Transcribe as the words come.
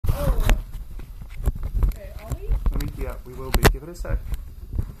Yeah, we will be. Give it a sec.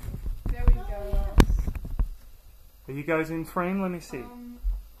 There we go. Are you guys in frame? Let me see.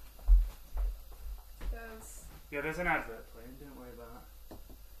 There's an advert playing. Don't worry about that.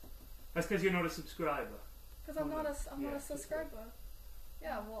 That's because you're not a subscriber. Because I'm not a subscriber.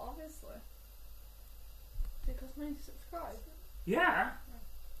 Yeah, well, obviously. Because mine subscribe. Yeah.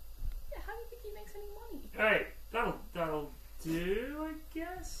 Yeah, how do you think he makes any money? Alright, that'll do, I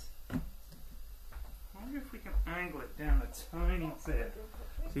guess. I wonder if we can angle it down a tiny bit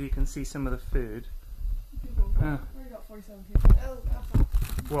so you can see some of the food. We already got 47 people. Oh,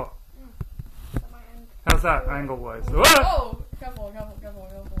 careful. What? That might end. How's that angle wise? Oh! Careful.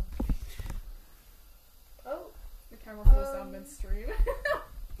 Oh. The camera falls down midstream.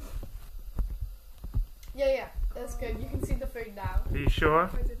 Yeah, that's good. You can see the food now. Are you sure?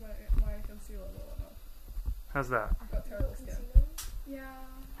 I did my concealer well enough. How's that? I've got terrible skin. Yeah.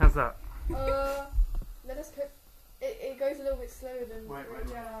 How's that? Let us cook. It goes a little bit slower than. Wait.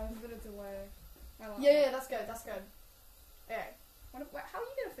 Yeah, there's a bit of delay. Yeah, that's good. Okay. How are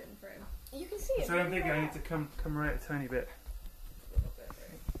you gonna fit in frame? You can see it. So I think I need to come right a tiny bit. A little bit,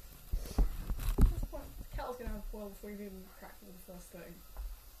 right? At this point, the kettle's gonna have boiled before you've even cracked the first thing.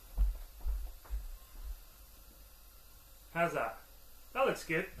 How's that? That looks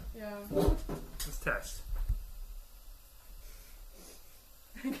good. Yeah. Let's test.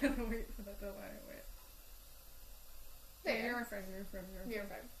 I'm gonna wait for that delay. Wait. There. You're in frame.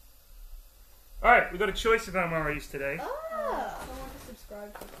 Alright, we've got a choice of MREs today. Ah. Someone has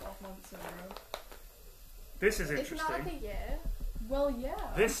subscribed for 12 months in a row. This is It's not interesting. like a year. Well, yeah.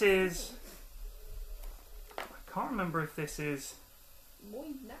 This is... I can't remember if this is... More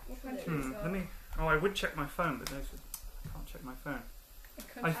What natural. country? let me... Oh, I would check my phone, but I can't check my phone. What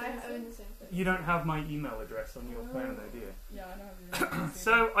country I is own it? the same thing. You don't have my email address on your phone, though, do you? Yeah, I know.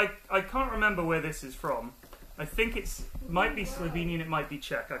 So, I can't remember where this is from. I think it's... might be Slovenian, it might be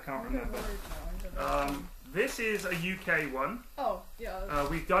Czech, I can't remember. This is a UK one. Oh, yeah.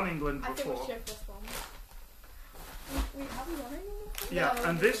 We've done England I think we before. shipped this one. We haven't done anything before? Yeah, No,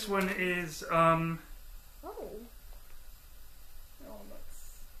 and we this didn't. one is... Oh. Oh,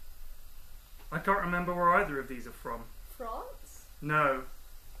 looks... I can't remember where either of these are from. France? No,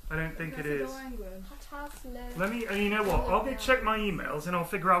 I don't think it is. Language. Let me, you know what, I'll go check my emails and I'll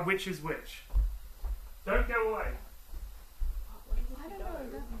figure out which is which. Don't go away. I don't know,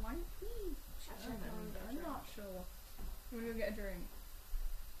 that might be German. I'm not sure. You wanna go get a drink?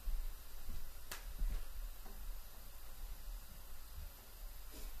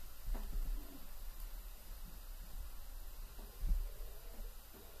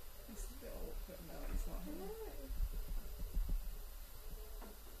 This is a bit awkward now, he's not here.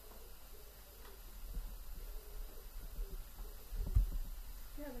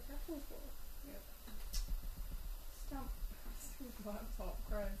 Yeah, the capital's full. Yeah. Stamp. Laptop,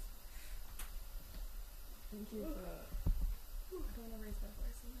 Christ. Thank you for that. I don't want to raise my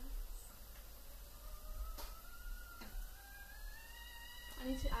voice in this. I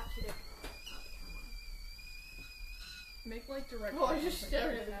need to actually look at the Make like direct. camera. Oh, I'm just contact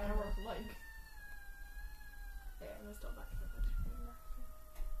staring with at the camera. camera like. Yeah, I'm gonna stop back for a minute.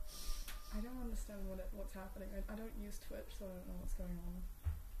 I don't understand what's happening. I don't use Twitch, so I don't know what's going on.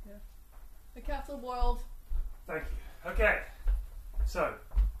 Yeah. The castle boiled. Thank you. Okay, so,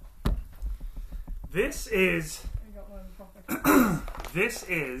 this is, I got one proper. this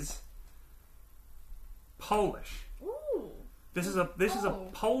is Polish. Ooh. This is a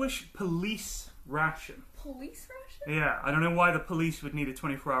Polish police ration. Police ration? Yeah, I don't know why the police would need a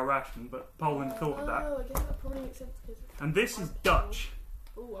 24-hour ration, but Poland thought of that. Oh, I guess that probably makes sense because. And this is Dutch.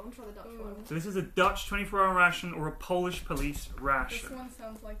 Ooh, I want to try the Dutch Ooh. one. So this is a Dutch 24-hour ration or a Polish police This ration. one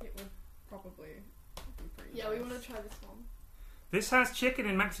sounds like it would probably be pretty Yeah, nice. we want to try this one. This has chicken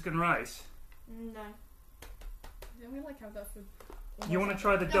and Mexican rice. No. Didn't we like have that for... You want to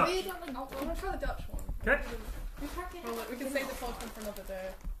try the No, Dutch? we don't like. I want to try the Dutch one. Okay. We crack it. Well, look, we can save the first one for another day.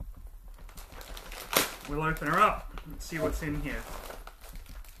 We'll open her up and see what's in here.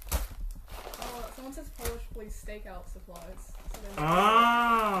 Oh, someone says Polish police stakeout supplies. So then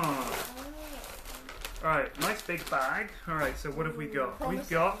Ah! Oh. Alright, nice big bag. Alright, so what have we got? We've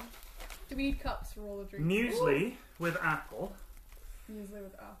got do we need cups for all the drinks? muesli with apple. Muesli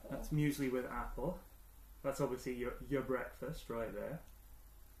with apple. That's muesli with apple. That's obviously your breakfast right there.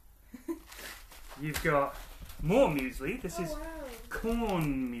 You've got more muesli. This is wow.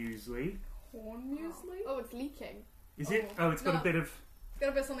 corn muesli. Corn muesli? Oh, it's leaking. Is it? Oh, it's got No. a bit of... It's got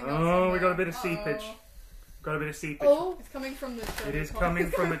a bit of something else. Oh, in we got a there. bit of seepage. Uh-oh. Got a bit of seepage. Oh. It's coming from the chili It is con- coming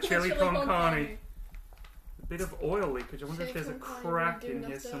from a chili con carne. bit of oil leakage. I wonder if there's a crack in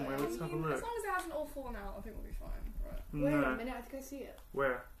here somewhere. Let's have a As look. long as it hasn't all fallen out, I think we'll be fine. Right. Wait a No. minute, I think I see it.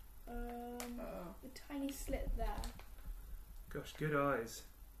 Where? The tiny slit there. Gosh, good eyes.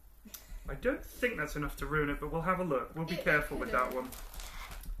 I don't think that's enough to ruin it, but we'll have a look. We'll be It careful with that could've. one.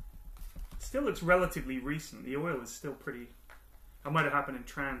 Still looks relatively recent. The oil is still pretty... That might have happened in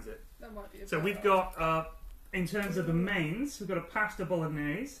transit. That might be a So bit we've rough. got, in terms of the mains, we've got a pasta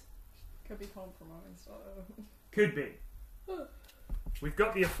bolognese. Could be compromised. Could be. We've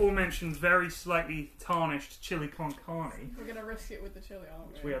got the aforementioned very slightly tarnished chili con carne, We're gonna risk it with the chili, aren't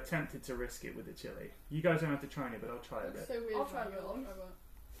which we? we are tempted to risk it with the chili. You guys don't have to try any, but I'll try a That's bit. so weird. I'll try a bit.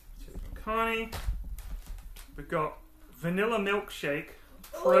 Chili con carne. We've got vanilla milkshake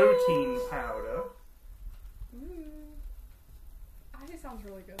protein powder. Actually, sounds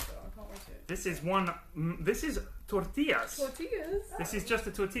really good though. I can't wait to. This is one. This is tortillas. Tortillas. This is just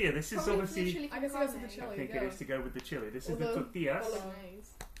a tortilla. This is Probably obviously. I guess it goes with the chili. I think yeah. it is to go with the chili. This is the Although- tortillas. Bolognese.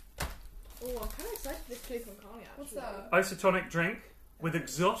 Oh, I'm kind of excited for this chili con carne actually. What's that? Isotonic drink with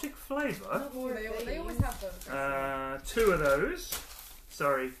exotic flavour. Not more They of always these. have those. 2 of those.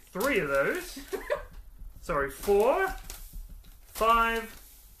 Sorry, 3 of those. Sorry, 4, 5,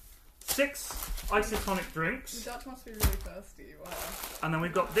 6 isotonic The drinks. Dutch must be really thirsty. Wow. And then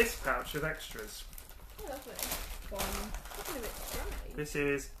we've got this pouch of extras. Oh, lovely. Fun. Looking a bit dry. This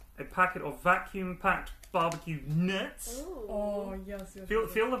is a packet of vacuum-packed barbecue nuts. Ooh. Oh yes. yes, Feel,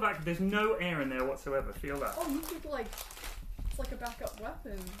 yes. feel the vacuum. There's no air in there whatsoever. Feel that. Oh, you could like. It's like a backup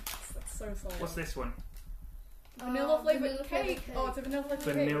weapon. That's so solid. What's this one? Vanilla flavored vanilla cake. flavoured cake. Oh, it's a vanilla flavored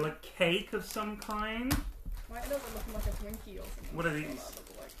cake. Vanilla cake of some kind. Might end up looking like a Twinkie or something. What are That's these? that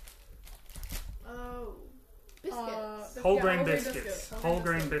look like. Oh. Biscuits. Whole Yeah, grain whole grain biscuits. biscuits. Whole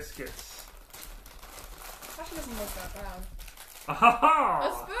grain biscuits. Actually, doesn't look that bad. A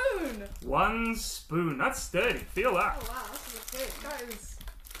Ahaha! spoon. 1 spoon. That's sturdy. Feel that. Oh wow, that's a good food. That is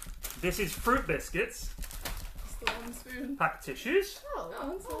This is fruit biscuits. just the one spoon. Packed tissues. Oh,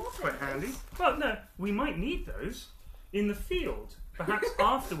 Oh, that's that's Quite nice. handy. Well, no, we might need those in the field. Perhaps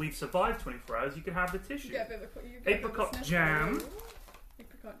after we've survived 24 hours, you could have the You tissue. get a bit of a, you get a bit of a Apricot sniff. jam.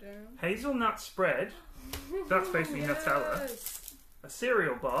 Apricot jam. Hazelnut spread. That's basically Nutella. Yes. A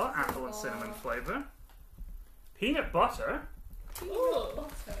cereal bar, apple and cinnamon flavour. Peanut butter. Ooh.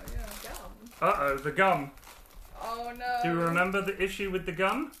 Butter, yeah. Yum. Uh-oh, the gum. Oh no. Do you remember the issue with the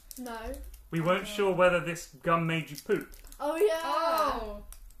gum? No. We weren't sure whether this gum made you poop. Oh yeah. Oh.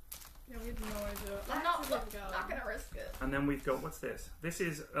 Yeah, we had no idea. I'm not Accident gum. gonna risk it. And then we've got, what's this? This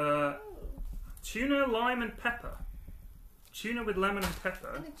is Oh. tuna, lime and pepper. Tuna with lemon and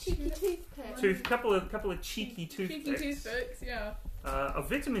pepper. And a cheeky toothpick. Couple of cheeky toothpicks. Cheeky toothpicks, yeah. A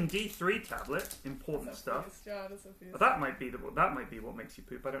vitamin D3 tablet, important That's stuff. obvious, yeah, that's obvious. That might be what makes you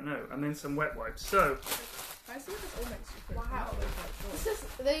poop. I don't know. And then some wet wipes. So I assume this all makes you poop. Wow. I'm not really quite This sure.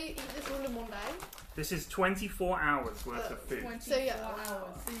 is, they eat this all in one day. this is 24 hours worth of food. 24 So, yeah. hours.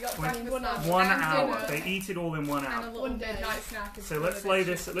 So you got 20 breakfast, 1 hour. lunch, 1 and hour. dinner, They eat it all in 1 and a hour. little One day. midnight snack. is So good let's and lay it's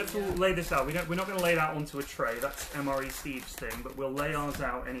this. shit, Let's all yeah. lay this out. We're not going to lay that onto a tray. That's MRE Steve's thing. But we'll lay ours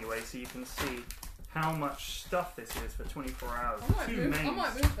out anyway, so you can see how much stuff this is for 24 hours. I might, 2 move, I mains.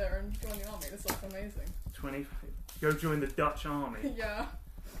 might move there and join the army. This looks amazing. 20. Go join the Dutch army. Yeah.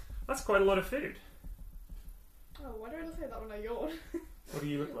 That's quite a lot of food. Oh, why do I look like that when I yawn? What do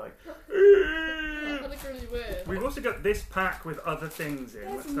you look like? That looks really weird. We've also got this pack with other things in.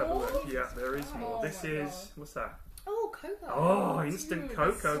 There's Let's have a look. more? Yeah, there is more. Oh This my is God. what's that? Oh, cocoa. Oh, instant Dude,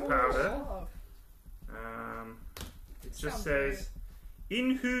 cocoa that's so powder. soft. It just Sounds says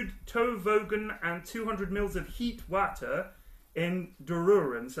inhoed tovogen and 200 mils of heat water in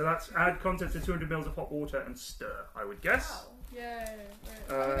Dururen. So that's add contents of 200 mils of hot water and stir, I would guess. Wow. Yay.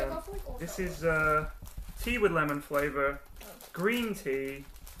 Right. Uh, This is tea with lemon flavour, green tea,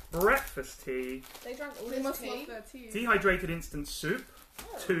 breakfast tea, They drank all They this must tea. love their tea. dehydrated instant soup,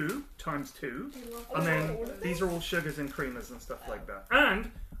 Oh. 2 times 2, Do you love and all then of it? these are all sugars and creamers and stuff like that.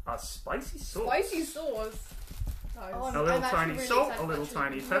 And a spicy sauce. Spicy sauce. Nice. Oh, A I'm little actually tiny really salt, excited a little actually.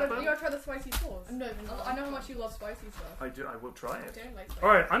 tiny You gotta pepper. try the spicy sauce. I'm not even I know how much you love spicy stuff. I will try I it. don't like spicy.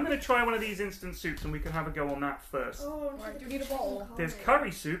 Alright, I'm going to try one of these instant soups and we can have a go on that first. Oh, Right, do you need a bowl? There's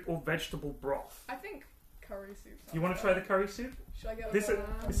curry soup or vegetable broth. I think curry soup. You want to try the curry soup? Should I get a This bowl?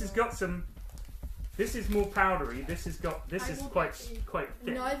 this has got some. This is more powdery. This is I will quite get you. quite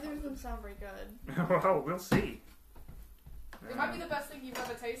thick. Neither of them sound very good. Well, we'll see. It might be the best thing you've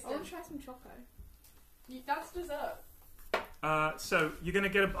ever tasted. I want to try some choco. That's dessert. So you're gonna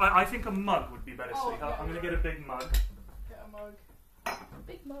get I think a mug would be better, Oh, sweetheart. yeah, I'm gonna yeah. get a big mug, Get a mug.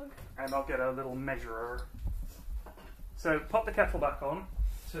 Big mug. and I'll get a little measurer. So pop the kettle back on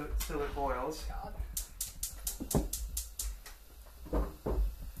till it boils. God.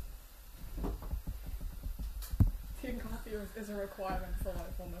 Tea and coffee is a requirement for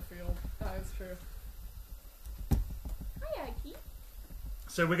life on the field. That is true. Hi, Aggie.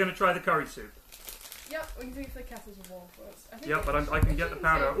 So we're going to try the curry soup. Yep, we can see if the kettles will boil first. I think Yep, but I can get the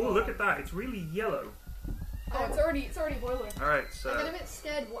powder. Oh, look at that! It's really yellow. Oh, it's already boiling. All right, I get a so bit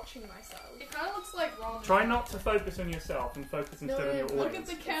scared watching myself. It kind of looks like ramen. try not to focus on yourself and focus instead on your No, Look audience.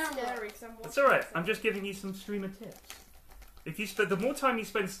 at the camera. It's scary 'cause I'm It's watching all right. myself. I'm just giving you some streamer tips. If you spend the more time you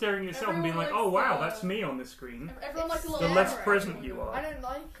spend staring at yourself and being Everyone like, "Oh wow, likes, that's me on the screen," Everyone likes a The little the less camera. present you I are. don't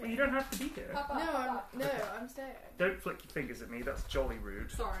like it. Well, you don't have to be here. I'm staying. Don't flick your fingers at me. That's jolly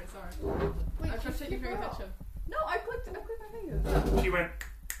rude. Sorry. Wait, I just taking you your forgot. attention. No, I clicked my fingers. She went.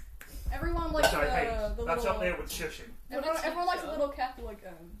 Everyone likes Sorry, hey, the that's little. up there with shushing. Everyone likes a little kettle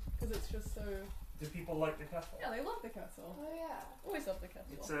again because it's just so. Do people like the kettle? Yeah, they love the kettle. Oh yeah. Always love the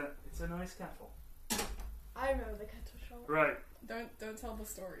kettle. It's a nice kettle. I remember the kettle shop. Right. Don't tell the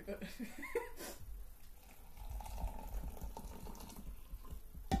story, but.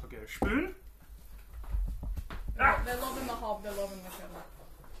 I'll get a spoon. They're loving the hob. They're loving the kettle.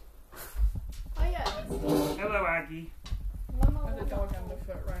 Oh yeah. Hello, Aggie. Mama There's a dog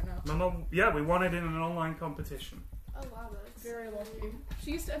underfoot right now. Mama, yeah, we won it in an online competition. Oh wow, that's Very lucky.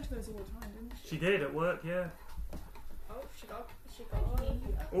 She used to enter those all the time, didn't she? She did at work, yeah. Oh, she got one.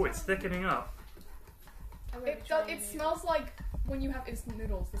 Oh, it's thickening up. It smells like when you have instant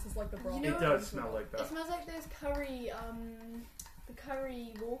noodles. This is like the broth. You know- It does smell like It that. smells like those curry, the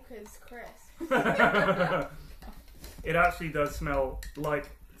curry Walker's crisp. It actually does smell like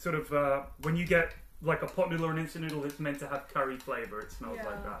sort of when you get like a pot noodle or an instant noodle that's meant to have curry flavour. It smells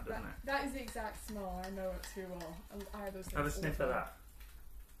like that, doesn't it? That is the exact smell. I know it too well. I have those things Have a all sniff the of time.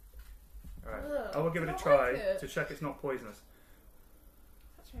 that. Alright. Ugh. I will give it a I don't try like it. to check it's not poisonous.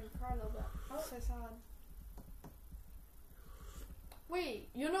 Touch me and cry a little bit. Oh, so sad. Wait,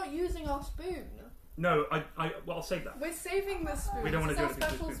 you're not using our spoon. No, well, I'll save that. We're saving this spoon. We don't wanna This is do our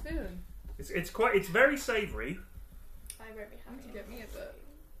it because special spoon. It's very savoury. I won't be You happy. need to get me a bit.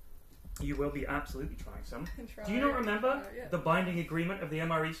 You will be absolutely trying some. And try Do you not it. remember Yeah. the binding agreement of the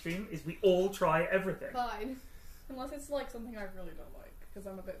MRE stream is we all try everything. Fine. Unless it's like something I really don't like, because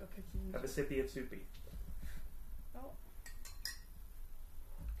I'm a bit of a picky Have a eater. sippy of soupy. Oh.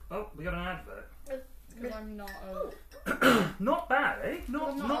 Oh, we got an advert. Because I'm not a... Not bad, eh? Not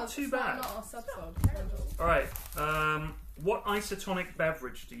I'm too it's bad. Not a sub-sub. Alright, what isotonic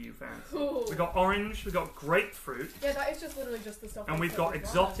beverage do you fancy? Ooh. We got orange, we got grapefruit, Yeah, that is just literally just the stuff. and we we've put got with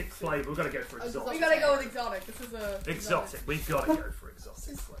exotic ramen. flavour. We've got to go for Oh, exotic. We gotta go with exotic. This is a... Exotic. We've got to go for exotic This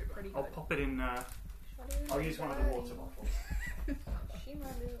is flavour. pretty I'll good. pop it in. I'll use one of the water bottles. She my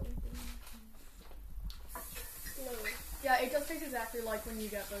little. Little. Yeah, it does taste exactly like when you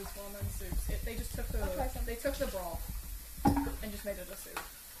get those ramen soups. They just took the... I'll try some. They took the broth and just made it a soup.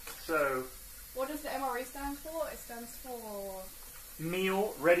 So, What does the MRE stand for? It stands for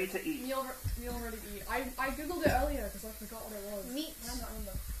meal ready to eat. meal ready to eat. I googled it earlier because I forgot what it was. Meat. I don't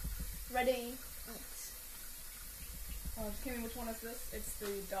remember. Ready. Just kidding. Which one is this? It's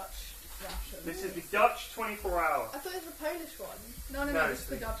the Dutch ration. This is the Dutch 24 hour. I thought it was the Polish one. No, No, this it's is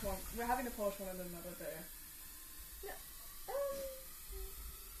the the- Dutch one. We're having the Polish one another day.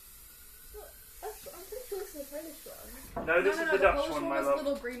 I'm pretty sure it's the Polish one. No, this is the Dutch Polish one, one my was the love.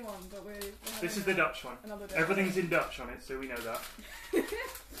 little green one, but we're This is having the Dutch one. another day. Everything's in Dutch on it, so we know that.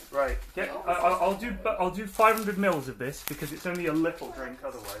 Right. Oh, I'll do 500 mils of this because it's only a little drink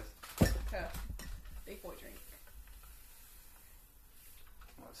otherwise. Okay. Big boy drink.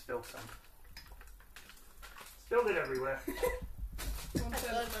 Oh, I spilled some. Spilled it everywhere. Someone I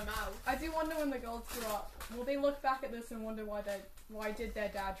said, burned my mouth. I do wonder when the girls grow up, will they look back at this and wonder why did their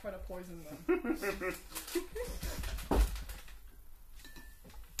dad try to poison them?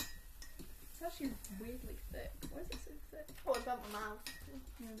 It's actually weirdly thick. Why is it so thick? Oh, I burnt my mouth.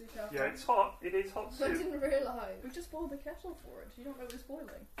 Yeah, be careful. Yeah, it's hot. It is hot I soup. didn't realise. We just boiled the kettle for it. You don't know it was boiling.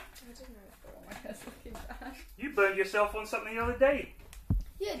 I didn't know. Oh, my hair's looking bad. You burnt yourself on something the other day.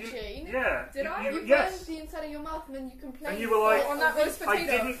 Yeah, You- Jane. Yeah. Did I? You yes. burned the inside of your mouth and then you complained. And you were like, on that roast potato. I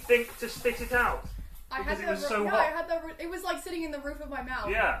didn't think to spit it out. I because had it was the so yeah, hot. I had the. It was like sitting in the roof of my mouth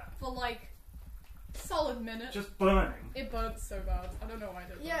Yeah. for like a solid minute. Just burning. It burnt so bad. I don't know why I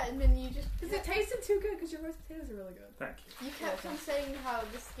did. Yeah, and then you just. Because it tasted too good. Because your roast potatoes are really good. Thank you. You kept on saying how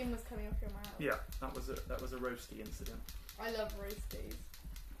the skin was coming off your mouth. Yeah, that was a roasty incident. I love roasties.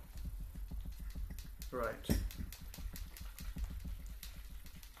 Right.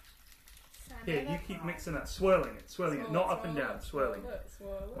 Here, you keep mixing that, swirling it, not up and down, swirling.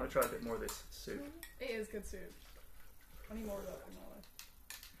 Swirl I want to try a bit more of this soup. It is good soup. I need more of that in my life.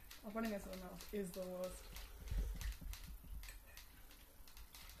 Oh, putting this in the mouth is the worst.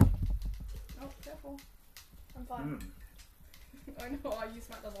 careful. I'm fine. I know, you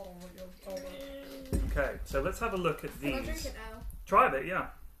smacked that bottle with your elbow. Okay, so let's have a look at Can I drink these. it now? Try it, yeah.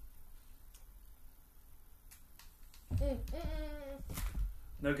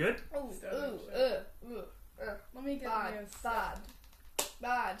 No good? Oh, Let me get bad, me a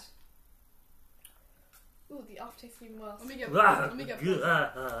bad. Ooh, the aftertaste even worse. Let me get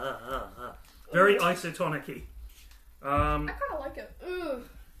Very isotonic-y. I kind of like it. Ooh,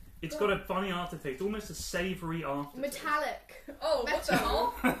 It's got a funny aftertaste, almost a savoury aftertaste. metallic. Oh, what the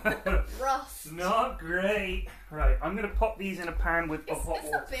hell? Rust. Not great. Right, I'm going to pop these in a pan with hot It's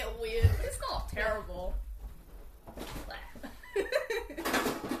water. a bit weird. It's not terrible. Why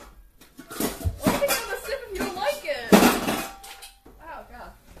are you taking another sip if you don't like it? Oh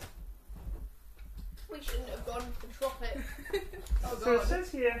god. We shouldn't have gone for tropic. Oh So it god.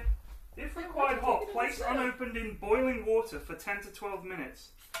 says here, if required hot, place unopened in boiling water for 10 to 12 minutes.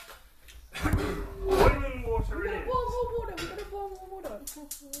 Boiling water We it gotta is. boil more water. We gotta boil more water.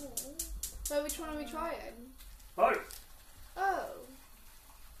 So which one are we trying? Both. Oh.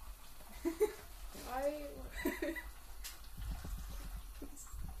 I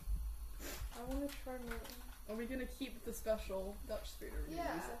want to try more. Are we gonna keep the special Dutch spoon we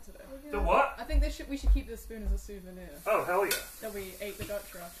Yeah. used today? The what? I think we should keep this spoon as a souvenir Oh, hell yeah. that we ate the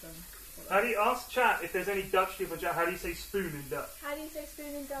Dutch ration. How do you ask chat if there's any Dutch people? How do you say spoon in Dutch? How do you say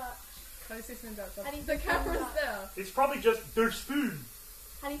spoon in Dutch? How do you say spoon in Dutch? How do you The say spoon in camera's Dutch? there. It's probably just der spoon.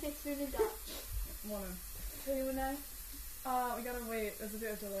 How do you say spoon in Dutch? One. Does anyone know? We gotta wait. There's a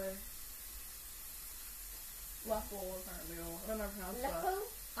bit of delay. Level apparently, or I don't know how to pronounce that. Lepo?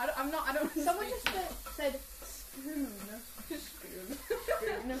 I don't. Someone just said spoon. spoon.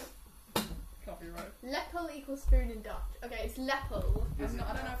 Spoon. Copyright. Lepo equals spoon in Dutch. Okay, it's lepo. I don't know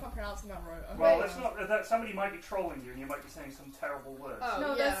if I'm pronouncing that right. Well, Wait. it's not that somebody might be trolling you and you might be saying some terrible words. Oh,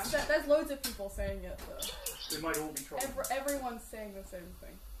 No, yeah. there's loads of people saying it. Though. They might all be trolling. Everyone's saying the same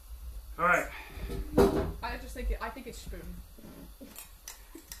thing. Alright, I think it's spoon.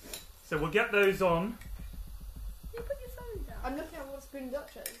 so we'll get those on. You put your phone down. I'm looking at what spoon in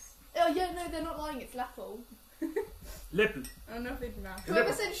Dutch is. Oh yeah, no, they're not lying. It's lepo. Lippen. I don't know if they'd match.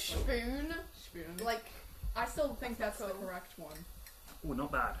 Whoever said spoon, Spoon. like, I still think that's the cool. correct one. Oh,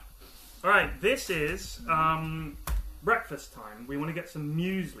 not bad. Alright, this is breakfast time. We want to get some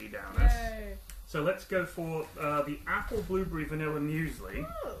muesli down us. Yay. So let's go for the apple blueberry vanilla muesli.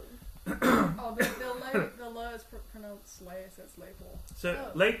 oh, Oh, the le is pronounced lay, so it's label. So,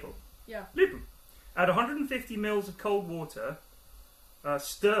 Oh. lepel. Yeah. Lepel. Add 150 mils of cold water.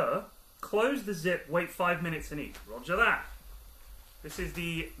 Stir. Close the zip. Wait 5 minutes and eat. Roger that. This is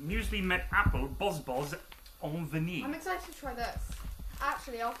the muesli met apple bozboz en vanille. I'm excited to try this.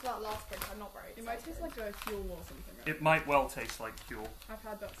 Actually, after that last drink, I'm not very It excited. might taste like a fuel or something. Right? It might well taste like Huel. I've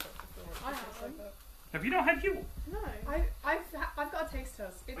had that stuff before. It I tastes haven't. like Have you not had Huel? No. I've got a taste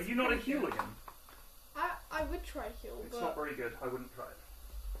test. It's Are you not a pretty Huel good. again? I would try Huel, It's but not very good. I wouldn't try it.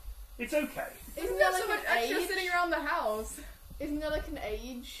 It's okay. isn't We've there got like so much an extra age? sitting around the house. Isn't there like an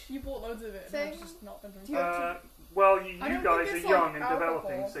age? You bought loads of it, and Thing? I've just not been Do drinking. you have Well, you I don't guys think are it's young like and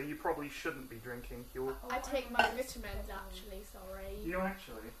developing, alcohol. so you probably shouldn't be drinking Huel. I take my vitamins actually, sorry. You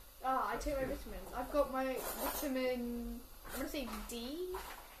actually? I take my vitamins. I've got my vitamin, I'm gonna say D,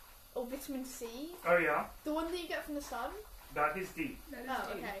 or vitamin C. Oh yeah? The one that you get from the sun. That is D. That is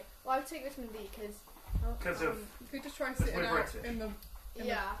Oh, deep. okay. Well, I take vitamin D because... 'Cause of- You could just try and Because sit it we're out British. in the...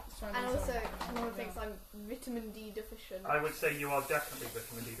 Yeah, sun and and also sun. no one thinks I'm vitamin D deficient. I would say you are definitely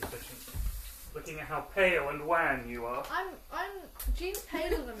vitamin D deficient. Looking at how pale and wan you are. I'm Jean's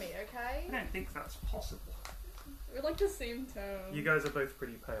paler than me, okay? I don't think that's possible. We're like the same tone. You guys are both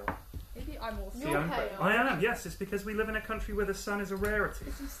pretty pale. Maybe I'm also... You're See, I'm pale. I am, yes. It's because we live in a country where the sun is a rarity.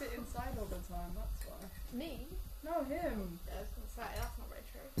 Because you sit inside all the time, that's why. Me? No, him. Yeah, I was gonna say, that's not very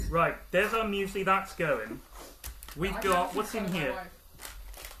true. Right, there's our muesli, that's going. We've I've got, never what's seen in my here? wife.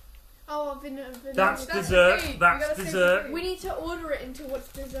 Oh, vanilla. That's That's dessert, the thing. that's We gotta say dessert. the We need to order it into what's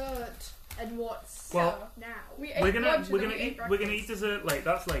dessert and what's Well, now. We ate We're gonna lunch and we're then gonna we eat ate we're gonna breakfast. eat dessert late.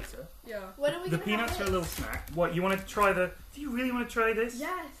 That's later. Yeah. When are we The gonna have peanuts are a this? little snack. What you want to try the? Do you really want to try this?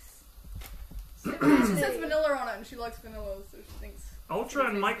 Yes. She says vanilla on it and she likes vanilla, so she thinks... Ultra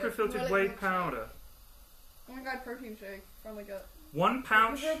and Tastes good. microfiltered Well, whey it powder. Oh my god, protein shake from like a... 1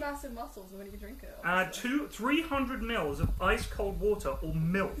 pouch. Because they're massive muscles and then you can drink it. Add obviously. 300 mils of ice cold water or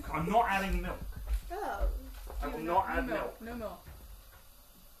milk. I'm not adding milk. Oh. I will No not add milk. milk. No milk.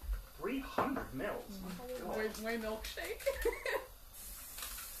 300 mils. God. Whey milkshake.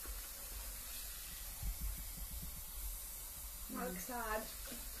 I look sad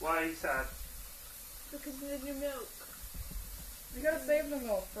Why are you sad? because there's no milk. We gotta save the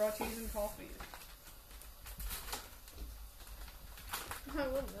milk for our teas and coffee. I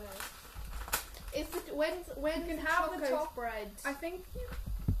wouldn't know. Is the when can have the Choco's top- bread? I think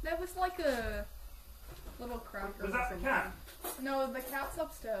there was like a little cracker. Was or that the something. cat? No, the cat's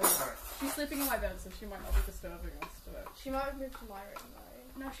upstairs. Alright. She's sleeping in my bed, so she might not be disturbing us today. She might have moved to my room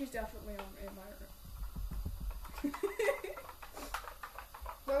though. No, she's definitely in my room.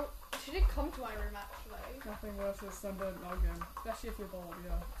 Well, she did come to my room actually. Nothing worse than sunburnt noggin, especially if you're bald.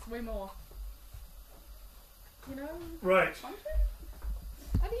 Yeah, it's way more. You know, Right. something?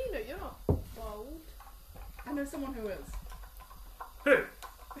 How do you know you're not bald? I know someone who is. Who?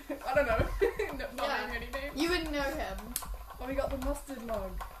 I don't know. Not Yeah. naming any names. You wouldn't know him. Oh, we got the mustard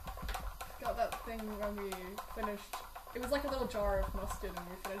mug. Got that thing when we finished. It was like a little jar of mustard, and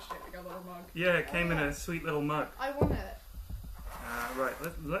we finished it. We got a little mug. Yeah, it came in a sweet little mug. I want it. Right,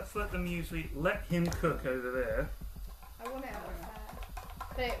 let's let the muesli, let him cook over there. I want it out there.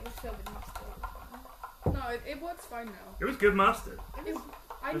 But it was filled with mustard. No, it works fine now. It was good mustard. It was,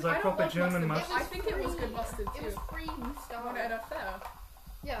 I, It was like I don't proper like German mustard. mustard. I think it was good mustard it was too. free I want style. it at a fair.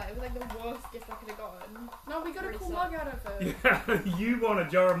 Yeah, it was like the worst gift I could have gotten. No, we got a Really cool sucked. mug out of it. Yeah, you want a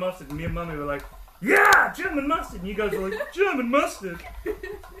jar of mustard, and me and Mummy were like, yeah, German mustard, and you guys were like, German mustard.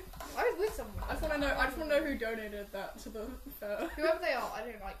 I was with someone. I just want to know. I just want to know who donated that to the fair. Whoever they are, I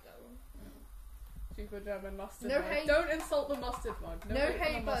don't like them. Super German mustard. No mug. hate. Don't insult the mustard mug. No hate for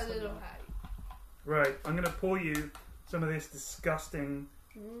hate, the but a mustard little mug. hate. Right, I'm gonna pour you some of this disgusting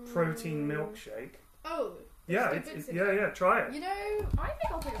protein milkshake. Oh. Yeah, There's good bits in yeah, it. yeah. Try it. You know, I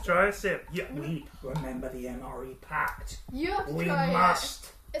think I'll take a sip. Try a sip. Yeah, we remember the MRE pact. you have to We try must.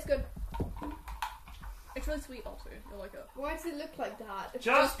 it. It's good. It's really sweet, also. You'll like it. Why does it look like that?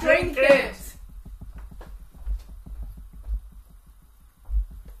 Just drink it.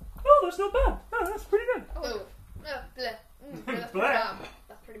 Oh, that's not bad. Oh, that's pretty good. Oh. Bleh. That's Bleh. pretty bad.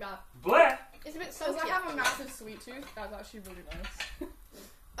 That's pretty bad. Bleh. It's a bit Because salty. I have a actually. massive sweet tooth, that's actually really nice.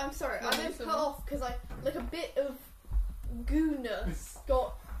 I'm sorry, No, I didn't it's cut a- off because I like a bit of gooness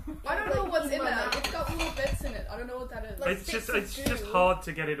got. I don't know like, what's in my there. mouth. It's got little bits in it. I don't know what that is. Like It's bits just of it's goo. hard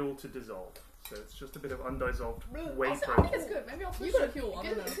to get it all to dissolve. So it's just a bit of undissolved whey Also, I protein. think it's good. Maybe I'll switch You to gotta Huel. I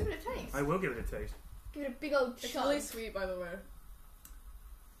give don't know. it a taste. I will give it a taste. Give it a big old It's chug. really sweet, by the way.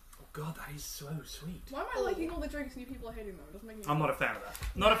 Oh god, that is so sweet. Why am I liking all the drinks and you people are hating them? It doesn't make any I'm not a fan of that.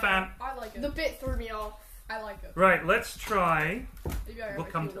 Not a fan. I like it. The bit threw me off. I like it. Right, let's try Maybe I We'll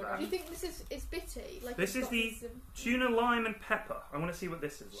like come Huel to that. Do you think this is it's bitty? Like This it's is got the this, tuna, lime, and pepper. I want to see what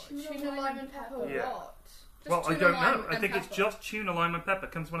this is like. tuna, lime, and pepper. Yeah. What? Just Well, I tuna, don't lime, know. I and think it's pepper. just tuna, lime, and pepper.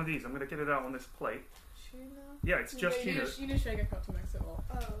 Comes one of these. I'm going to get it out on this plate. Tuna. Yeah, it's just Yeah, tuna. you need to shake a cup to mix it all.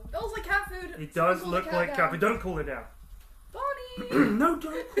 Oh. That was like cat food. It does Pull look the cat like down. cat, but don't cool it down. Bonnie! No,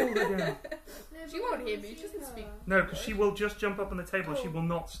 don't cool it down. She won't hear me, she doesn't speak. No, because she will just jump up on the table. She Oh. will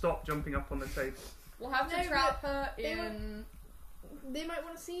not stop jumping up on the table. We'll have to No, trap her they in. They might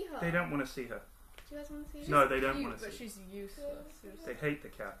want to see her. They don't want to see her. Do you guys want to see her? No, they don't Cute, want to but see her. she's useless. They hate the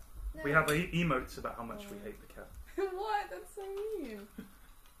cat. No. We have emotes about how much we hate the cat. What? That's so mean.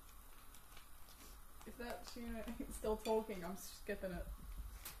 If that tuna ain't still talking, I'm skipping it.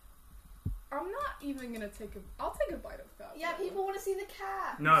 I'm not even gonna take a. I'll take a bite of that. Yeah, people want to see the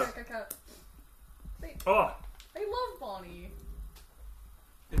cat. No. Take a cat. Oh, They love Bonnie.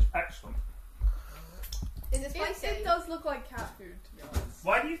 it's excellent. Is it spicy? It does look like cat food, to be honest.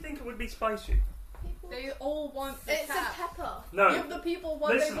 Why do you think it would be spicy? People- They all want the It's a cat. pepper. No. Give the people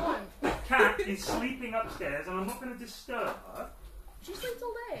what Listen. they want. Cat is sleeping upstairs, and I'm not going to disturb her. She sleeps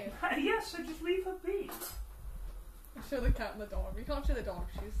all day. Yes, so just leave her be. Show the cat and the dog. We can't show the dog.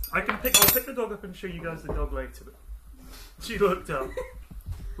 She's. I'll pick the dog up and show you guys the dog later. But she looked up.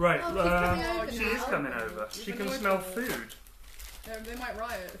 Right, Oh, she's coming over she is now. coming over. She's She can annoyed smell with it. food. They might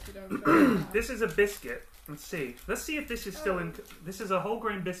riot if you don't show them that. This is a biscuit. Let's see. Let's see if this is still in. This is a whole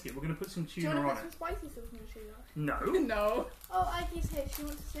grain biscuit. We're going to put some Do you tuna want to on put some it. spicy sauce in the tuna? No. No. Oh, Aggie's here. She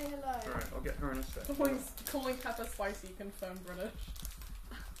wants to say hello. Alright, I'll get her in a sec. Calling pepper spicy, confirmed British.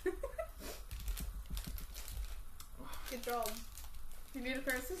 Good job. You need a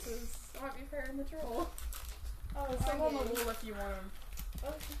pair of scissors. I might be fair in the drawer. Oh, Some on the Aggie. wall if you want them.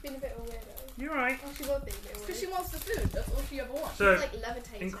 Oh, she's been a bit of a weirdo. You're right. Oh, she will be a bit Because weird. she wants the food. That's all she ever wants. So, She's like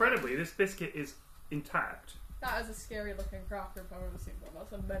levitating. incredibly, this biscuit is intact. That is a scary looking cracker if I've ever seen one.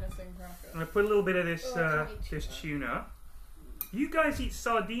 That's a menacing cracker. And I put a little bit of this Oh, I can't eat this tuna. tuna. You guys eat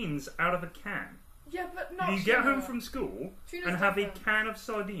sardines out of a can. Yeah, but not You get tuna. home from school Tuna's and have a different. can of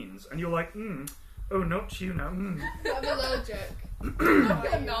sardines, and you're like, oh, not tuna, I'm allergic. No, Oh,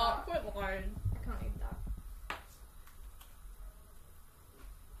 you're you not. Quit lying. I can't eat that.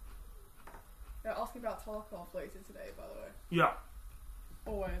 They're asking about Tarkov later today, by the way. Yeah.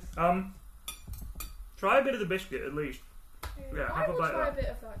 Always. Try a bit of the biscuit at least. Yeah, I have a will bite try a of that. bit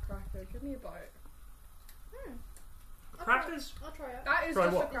of that cracker. Give me a bite. Crackers? I'll try it. That is Try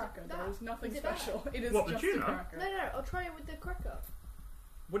just what? a cracker. There is nothing Is it that? special. It is What, the just tuna? a cracker. No, I'll try it with the cracker.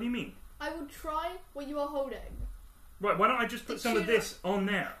 What do you mean? I will try what you are holding. Right, why don't I just put The some of tuna- this on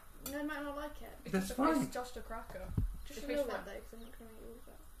there? No, I might not like it. It's That's just fine. It's just a cracker. Just The a fish little fry. bit though, because I'm not going to eat all of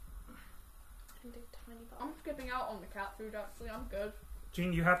it. I can do a tiny bite. I'm skipping out on the cat food actually. I'm good.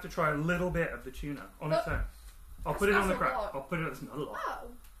 Jean, you have to try a little bit of the tuna on its But- own. I'll put it on the That's a crack. lot. I'll put it. It's not a lot.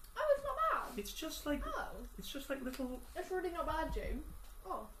 Oh, it's not bad. It's just like Oh, little. it's really not bad, June.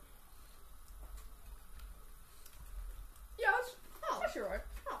 Oh, Yes. oh, That's alright.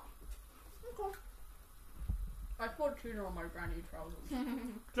 okay. I poured tuna on my brand new trousers.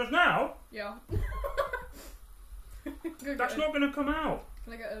 Just now. Yeah. Go That's get not going to come out.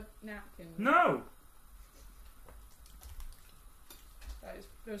 Can I get a napkin? No.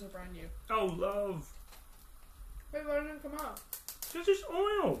 Those are brand new. Oh, love. Wait, why didn't it come out? This is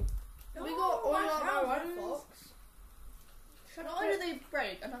oil. We got oil on our white fox. Not only do they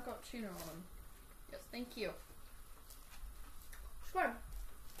break, and I've got tuna on them. Yes, thank you. It's fine.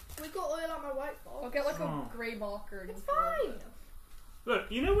 We got oil on my white fox. I'll get like Oh. a grey marker and It's draw fine. it. Look,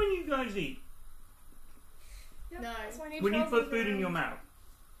 you know when you guys eat, Yep, No. that's why I need when you trousers put food in around. your mouth,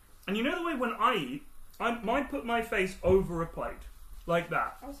 and you know the way when I eat, I might put my face over a plate like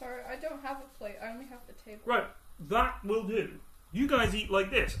that. I'm sorry, I don't have a plate. I only have the table. Right, that will do. You guys eat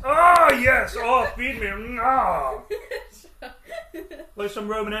like this. Ah, yes. Oh, feed me. Ah. Like some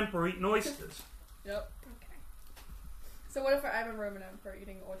Roman emperor eating oysters. Yep. Okay. So what if I'm a Roman emperor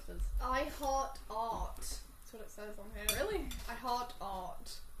eating oysters? I heart art. That's what it says on here. Really? I heart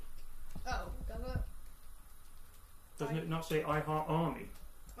art. Oh, does it? Doesn't it not say I heart army?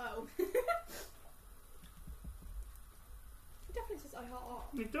 Oh. It definitely says I heart art.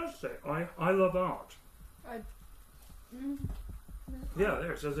 It does say I love art. Mm. Yeah,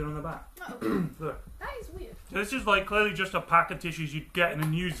 there, it says it on the back. Oh, Look. that is weird. This is like clearly just a pack of tissues you'd get in a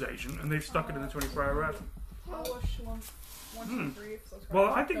newsagent, and they've stuck it in the 24-hour ration. I'll wash one, Mm. 2, 3. Subscribe.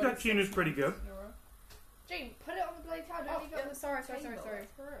 Well, I think Go that tuna's pretty good. in a row. Jane, put it on the bloody towel. Don't Oh, leave it yeah, on the sorry. table. Oh no, That's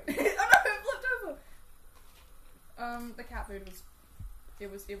gross. it flipped over. The cat food was.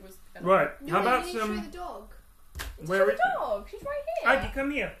 It was. Right, No, how about you need to show some... the dog. Where She's is a dog. She's right here. Aggie,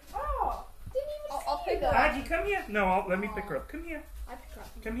 come here. Oh, didn't even I'll see pick that. her up. Aggie, come here. No, let me pick her up. Come here. I pick her up.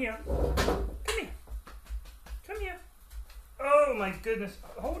 Come here. Come here. Come here. Oh my goodness.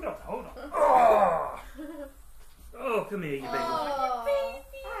 Hold on. Oh, oh come here, you baby. Oh,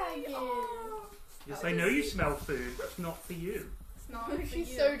 Aggie. Yes, I know you smell food. That's not for you. It's not.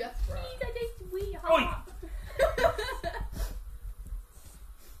 She's so desperate. Oi!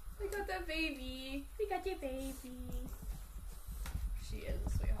 We got the baby. We got your baby. She is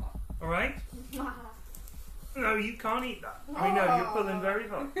a sweetheart. Alright? No, you can't eat that. I know, you're pulling very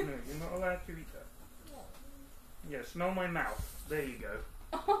hard. No, you're not allowed to eat that. Yeah, smell my mouth. There you go.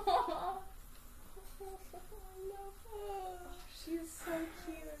 She's so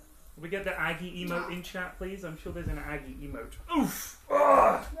cute. We get the Aggie emote in chat, please. I'm sure there's an Aggie emote. Oof!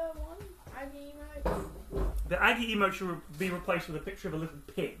 Ugh. The one. Aggie, no. The Aggie emote should be replaced with a picture of a little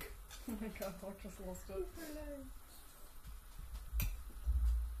pig. Oh my god, I just lost it.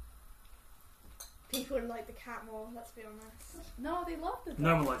 People would like the cat more, let's be honest. No, they love the dog.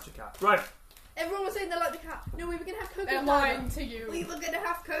 No one likes a cat. Right. Everyone was saying they like the cat. No, we were going to have Coco They're Powder. lying to you. We were going to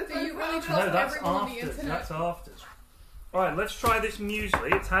have Coco Do you really Powder. trust No, that's everyone on the afters. internet? That's afters. Alright, let's try this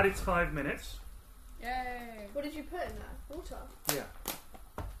muesli. It's had its 5 minutes. Yay. What did you put in there? Water. Yeah.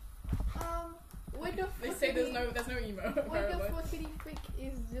 Where the They fuck say are there's we- no emo Where the apparently. fuckity freak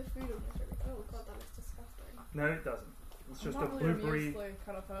is the food on this? Oh god, that looks disgusting. No, it doesn't. It's just I'm a not really bloopery... muesli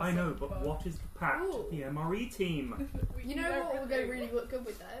kind of person, I know, but what is the pact? Ooh. The MRE team. You know what would go really good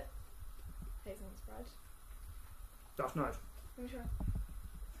with that? Hazelnut spread. That's nice. Let me try.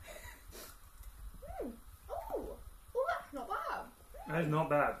 Oh, that's not bad. That is not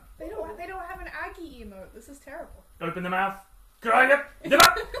bad. They don't have an Aggie emote. This is terrible. Open the mouth. Get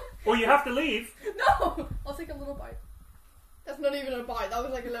up! Or you have to leave. No! I'll take a little bite. That's not even a bite. That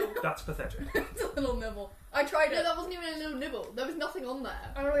was like a little. That's pathetic. It's a little nibble. I tried No, it. that wasn't even a little nibble. There was nothing on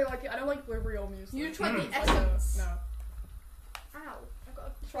there. I don't really like it. I don't like blueberry or muesli. You tried the Mm. It's like essence. no. Ow! I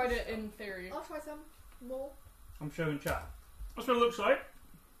got. Tried it in theory. I'll try some more. I'm showing chat. That's what it looks like.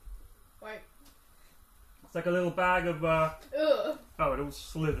 Wait. It's like a little bag of, Ugh. oh, it all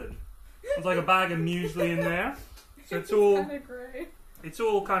slithered. It's like a bag of muesli in there. So it's all, kind of grey. it's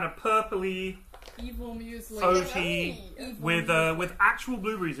all kind of purpley Evil muesli. OT Evil with muesli. with actual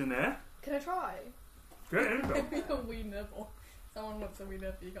blueberries in there. Can I try? Great, there you go. Give me a wee nibble. Someone wants a wee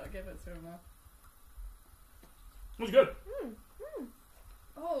nibble. You gotta give it to him now. It was good.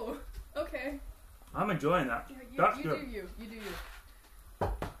 Oh, okay. I'm enjoying that. Yeah, That's you good. do you. You do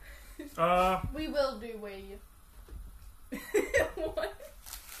you. We will do we. What?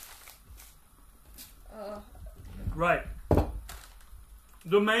 Right.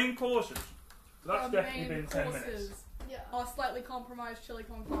 The main courses. That's The definitely main been 10 courses minutes. Yeah. Are slightly compromised chili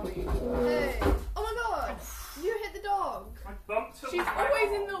con carne. Hey. Oh my god! You hit the dog. I bumped her She's with my always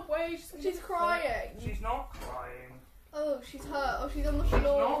arm. in the way. She's crying. She's not crying. Oh, she's hurt. Oh, she's on the She's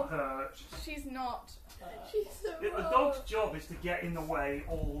floor. not hurt. She's not. She's so A hurt. dog's job is to get in the way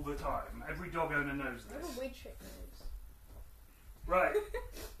all the time. Every dog owner knows What this. a weird chick nose. Right.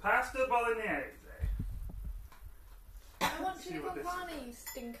 Pasta bolognese. I want See chili what con this carne, you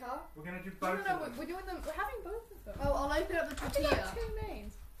stinker. We're going to do No, both no, no. of them. We're doing them. We're having both of them. Oh, I'll open up the I tortilla. got two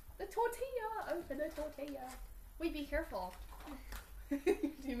mains. The tortilla. Open the tortilla. Wait, be careful. Do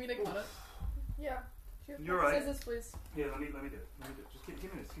you mean to cut it? Yeah. You're right. Scissors, please. Here, let me do it. Let me do it. Just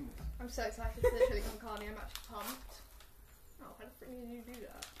give me this. Give me this. I'm so excited for the chili con carne. I'm actually pumped. Oh, how the frick did you do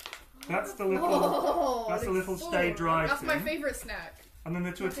that? That's the little. Oh, That's the little it's stay so- dry That's my thing. favorite snack. And then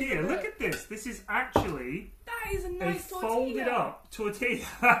the tortilla. favorite Look bit. at this. This is actually That is a a nice tortilla. folded up tortilla.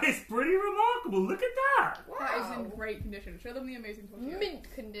 That is pretty remarkable. Look at that. That is in Wow. great condition. Show them the amazing tortilla. Mint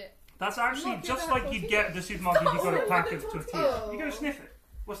condit. That's actually not just giving like that you'd tortilla. get at the supermarket if you got a Stop pack with of the tortillas. tortilla. You go sniff it.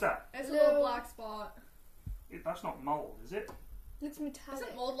 What's that? There's a No. little black spot. That's not mold, is it? Looks metallic.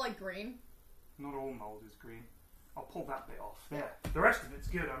 Isn't mold like green? Not all mold is green. I'll pull that bit off. There. The rest of it's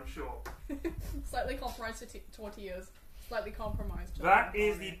good, I'm sure. Slightly compromised tortillas. Slightly compromised. That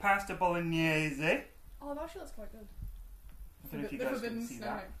is the pasta bolognese. Oh, that actually looks quite good. I don't know if you The guys can forbidden see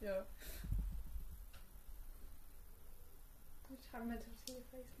snack. that. Yeah. I'm just having my tortilla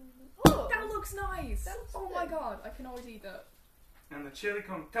face moment. Oh, that looks nice. That looks oh good. my god, I can always eat that. And the chili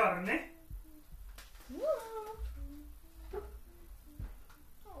con carne.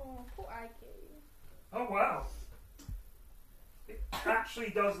 Oh, poor Aggie. Oh wow. It actually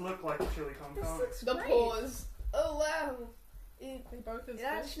does look like a chili con This carne. looks The great. pause. Oh wow. It They both is It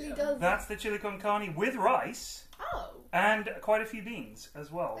actually yeah. does. That's the chili con carne with rice Oh, and quite a few beans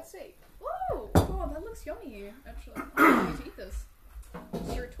as well. let's see. Whoa. Oh, that looks yummy. Actually, I'm going to eat this.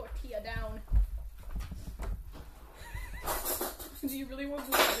 Put your tortilla down. Do you really want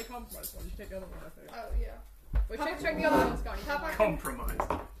to slightly compromised one? You should take the other one, I think. Oh yeah. Wait, check the other one's gone. How about- Compromised.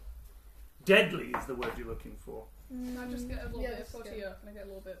 Deadly is the word you're looking for. Can I just get a little Yeah, bit of this is good. tortilla? Can I get a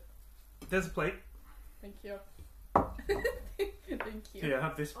little bit? There's a plate. Thank you. Thank you. Here,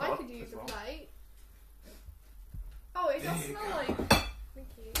 have this I part could use as a well. plate. Oh, it There does you smell go. like. Thank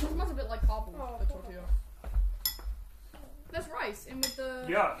you. It smells a bit like cardboard, Oh, the tortilla. There's rice in with the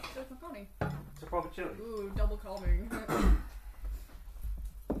Yeah, chili con carne. it's a proper chili. Ooh, double calming.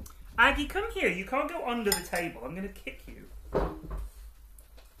 Aggie, come here. You can't go under the table. I'm going to kick you.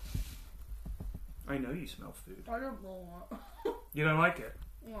 I know you smell food. I don't want. You don't like it?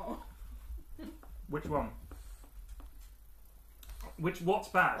 No. Which one? What's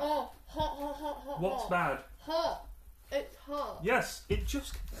bad? Oh, hot, hot, hot, hot. What's hot. bad? Hot. It's hot. Yes, it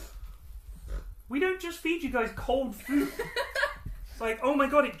just... We don't just feed you guys cold food. It's like, oh my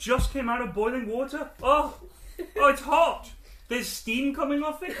god, it just came out of boiling water? Oh, it's hot. There's steam coming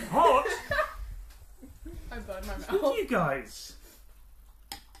off it. Hot? I burned my Look mouth. at you guys.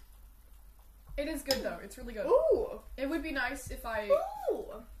 It is good though. It's really good. Ooh. It would be nice if I Ooh.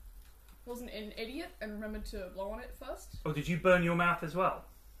 wasn't an idiot and remembered to blow on it first. Oh, did you burn your mouth as well?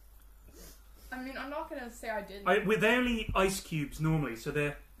 I mean, I'm not gonna say I didn't. They only eat ice cubes normally, so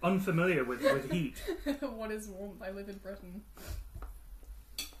they're unfamiliar with heat. What is warmth? I live in Britain.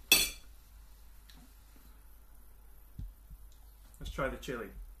 Let's try the chili.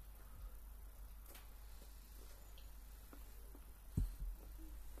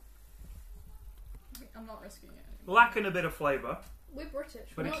 I'm not risking it anymore. Lacking a bit of flavour, We're British.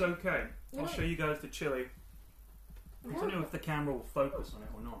 but We're it's not- okay. we're I'll not- show you guys the chili. I don't know if the camera will focus on it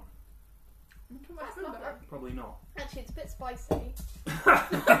or not. I'm gonna put my That's food lovely. back. Probably not. Actually, it's a bit spicy.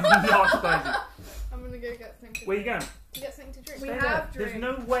 Not spicy. I'm gonna go get something to Where you going? get something to drink. We Stay have there. drink.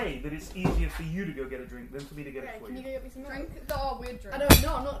 There's no way that it's easier for you to go get a drink than for me to get Okay, it for can you you. go get me some milk? Drink the weird drink. I don't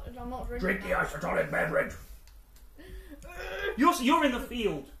know. I'm not drinking. Drink the that. isotonic beverage. You're in the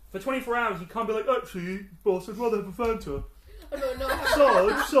field for 24 hours. You can't be like, actually, boss, I'd rather have a Fanta. I don't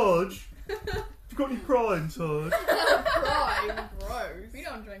know. Sarge, you got any prime, Sarge? Prime, gross. We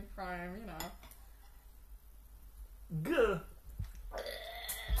don't drink prime, you know. Gah.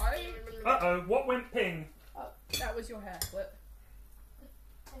 I. Uh-oh, what went ping? That was your hair clip.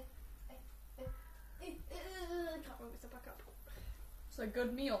 Can't move it back up. So a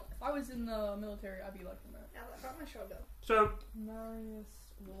good meal. If I was in the military, I'd be liking that. Now that got my shoulder. So, Marius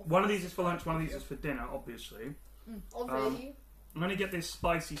Wolf. one of these is for lunch, one of these is for dinner, obviously. Obviously. I'm going to get this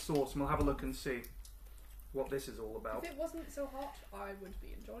spicy sauce and we'll have a look and see what this is all about. If it wasn't so hot, I would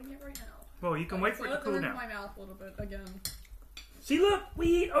be enjoying it right now. Well, you can But wait for it to it's cool in down. my mouth a little bit again. See, look,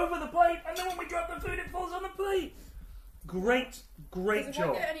 we eat over the plate, and then when we drop the food, it falls on the plate. Great If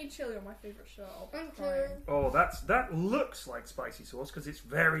job. I get any chili on my favourite shirt, I'll be Thank crying. you. Oh, that looks like spicy sauce because it's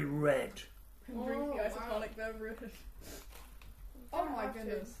very red. And drink the Oh, isotonic beverage. Oh my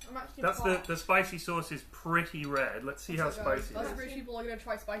goodness. I'm actually That's hot. the spicy sauce is pretty red. Let's see how So guys, spicy us it is. rich people are going to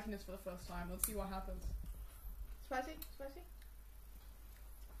try spiciness for the first time. Let's see what happens. Spicy? Spicy?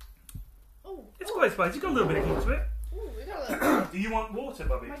 Oh. It's quite spicy. It's got a little bit of heat to it. Ooh, we got a little. Do you want water,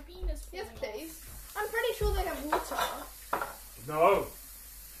 Bubby? My bean is Yes, falling please. I'm pretty sure they have water. No.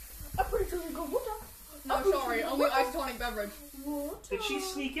 I'm pretty sure they got water. off. No, sorry, only isotonic beverage. Water. Did she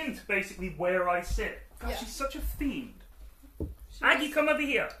sneak into basically where I sit? God, Yeah. she's such a fiend. She's Aggie, come over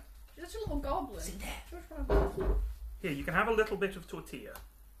here. such a little goblin. Sit there. She's trying to- Here, you can have a little bit of tortilla.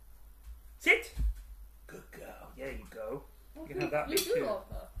 Sit. Good girl. There you go. You can have that You bit do too. love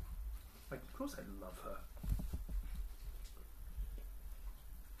her. Like, of course I love her.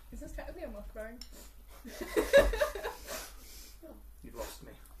 Is this technically a mukbang? You've lost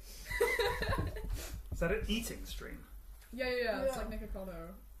me. Is that an eating stream? Yeah. It's Yeah. like Nick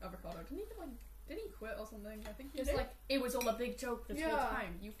avocado. Did he quit or something? I think he Did was he? like, it was all a big joke this whole Yeah.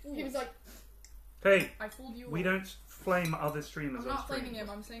 time. You fool. He was like, Hey, I fooled you. we all. don't flame other streamers I'm on not stream. blaming him.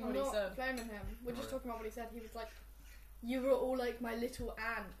 I'm saying I'm what he not said. blaming him. We're just Alright. talking about what he said. He was like, you were all like my little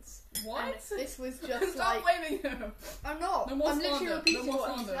ants. What? And this was just Stop like, blaming him. I'm not. No more I'm literally slander. repeating No more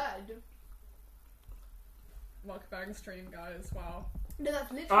what he slander. said. Mukbang stream, guys. Wow. No,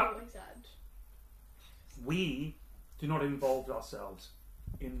 that's literally what he said. We do not involve ourselves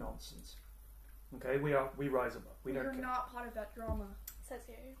in nonsense. Okay, we rise above. We You're don't care. not part of that drama. Says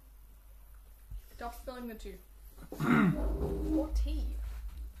here. Stop spilling the tea. What tea?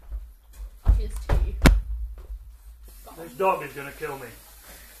 His tea. This dog is gonna kill me.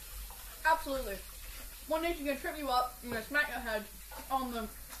 Absolutely. One day she's gonna trip you up. I'm gonna smack your head on the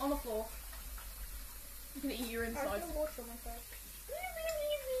floor. You're gonna eat your I insides. feel water on myself.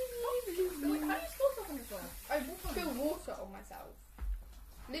 How do you spill stuff on yourself? I feel water on myself.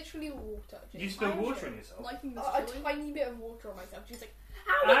 Literally water. You spill water on yourself. Liking this A chili? tiny bit of water on myself. She's like,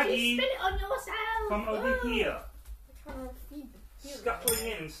 How how did did you you Aggie, spill it on yourself? Come over here. I'm trying to feed the Scuttling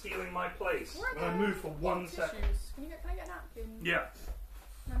in and stealing my place. Where I'm gonna move for 1 Tissues. second. Can I get a napkin? Yeah.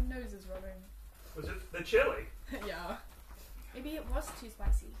 My nose is running. Was it the chili? Yeah. Maybe it was too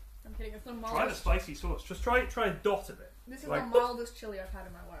spicy. I'm kidding. It's the Try the mildest. spicy sauce. Just try a dot of it. This is like- the mildest chili I've had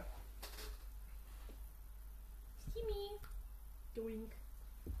in my life. Steamy. Doink.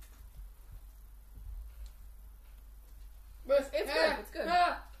 But it's good. It's good.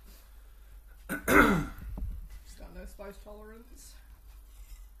 Ah. Just got no spice tolerance.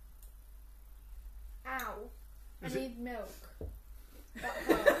 Ow. Is I it- need milk. That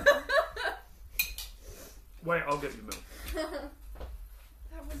hurt. Wait, I'll get you milk.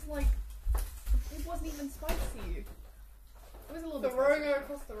 That was like, it wasn't even spicy. It was a little bit Throwing spicy. her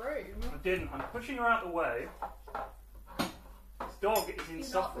across the room. I didn't. I'm pushing her out the way. This dog is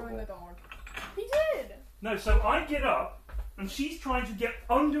He's not throwing the insufferable. dog. He did. No, so I get up and she's trying to get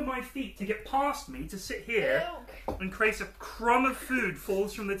under my feet to get past me to sit here, Milk. in case a crumb of food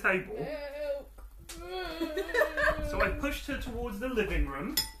falls from the table. Milk. So I pushed her towards the living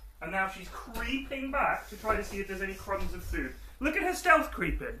room, and now she's creeping back to try to see if there's any crumbs of food. Look at her stealth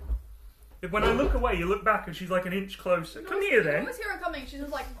creeping. If when I look away, you look back and she's like an inch closer. Come here You then, always hear her coming. She's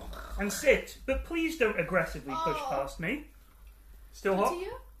just like, and sit. But please don't aggressively push Oh. past me. Still hot?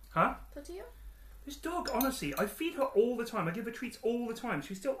 Tortilla? Huh? Tortilla? This dog, honestly, I feed her all the time. I give her treats all the time.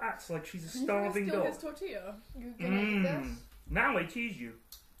 She still acts like she's a you're gonna starving steal dog. his tortilla. You gonna eat this? Now I tease you.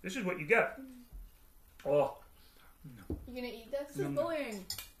 This is what you get. Oh, You gonna eat this? This is bullying.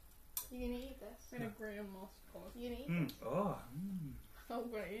 You gonna eat this? In a Graham Moss collar. You gonna eat it? oh. I'm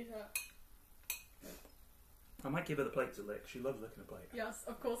gonna eat it. I might give her the plate to lick. She loves licking a plate. Yes,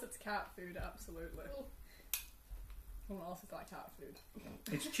 of course it's cat food, absolutely. Ooh. What else is like cat food?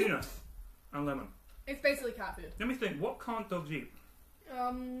 It's tuna and lemon. It's basically cat food. Let me think. What can't dogs eat?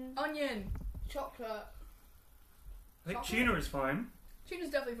 Onion. Chocolate. I think Chocolate? tuna is fine. Tuna's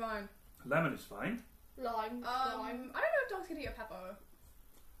definitely fine. Lemon is fine. Lime. I don't know if dogs can eat a pepper.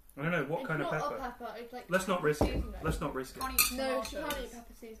 I don't know what It's kind of not pepper. a pepper. It's like Let's not risk it. seasoning. Let's not risk it. Can't eat No, tomatoes. she can't eat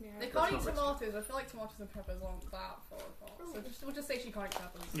pepper seasoning. They right? can't eat Let's not risk tomatoes. I feel like tomatoes and peppers aren't that far apart. So we'll just say she can't eat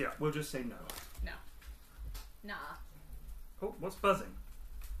peppers. Yeah, we'll just say no. Nah. Oh, what's buzzing?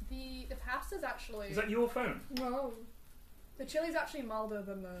 The pasta's actually... Is that your phone? No. The chili's actually milder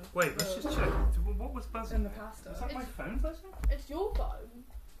than the... Wait, let's just check. What was buzzing? In the pasta. Is that my phone buzzing? It's your phone.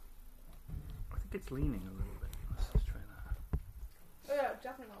 I think it's leaning a little bit. Let's just try that. Oh, yeah,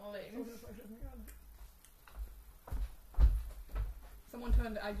 definitely not lean. Someone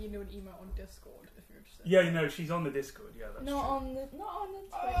turned Aggie into an emo on Discord, if you're interested. Yeah, you know, she's on the Discord. Yeah, that's Not true. on the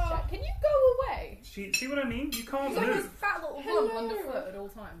Twitch chat. Can you go away? See what I mean? You can't He's like this move. fat little Hello. lump underfoot at all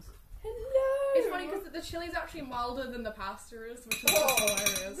times. Hello. It's funny because the chili's actually milder than the pasta is, which is just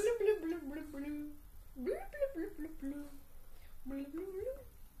hilarious.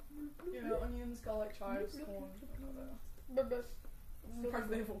 You know, onions, garlic, chives, corn,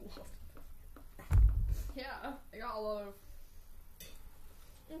 Probably have a lot. Yeah, I got a lot of...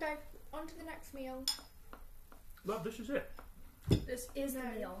 Okay, on to the next meal. Well, this is it. This is the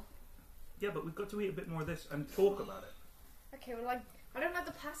meal. Yeah, but we've got to eat a bit more of this and talk about it. Okay, well, like, I don't like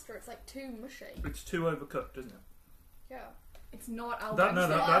the pasta. It's like too mushy. It's too overcooked, isn't it? Yeah. It's not al That, dente. no,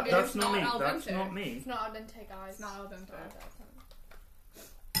 that, It's that's not me. al That's dente. not me. It's not al dente, guys. It's not al dente.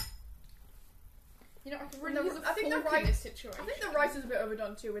 You know, I could really really use use a I think full the rice rice situation. I think the rice is a bit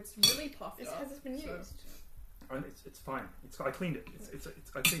overdone too. It's really puffed It's up. because it's been so- used. And it's fine. I cleaned it.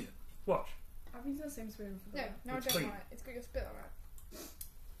 I cleaned it. Watch. I've used the same spoon for No, no, I It's don't clean. want it. It's got your spit on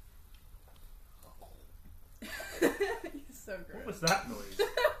it. It's so What gross. was that noise?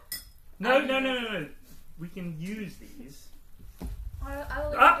 No. We can use these.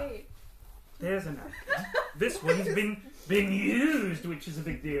 I'll Ah! eat. There's a napkin. This one's been used, which is a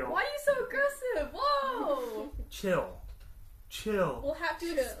big deal. Why are you so aggressive? Whoa! Chill. We'll have to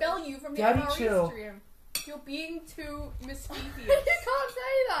Chill. expel you from the Daddy, MRE chill. stream. You're being too mischievous. You can't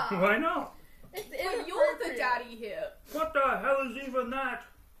say that. Why not? It's But you're the inappropriate. daddy here. What the hell is even that?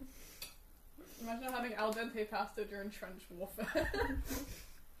 Imagine having al dente pasta during trench warfare.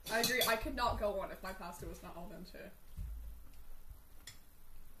 I agree. I could not go on if my pasta was not al dente.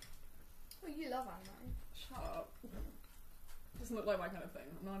 Well, you love anime. Shut up. Doesn't look like my kind of thing.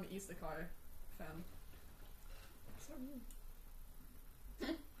 I'm not an isekai fan. So...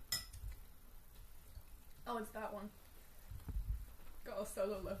 Oh, it's that one. Got a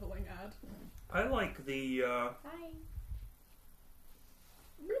solo leveling ad. I like the. Hi.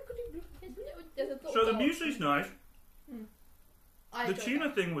 There's a little So the dog. music's nice. I The enjoyed tuna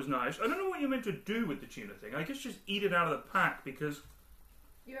that. thing was nice. I don't know what you're meant to do with the tuna thing. I guess just eat it out of the pack because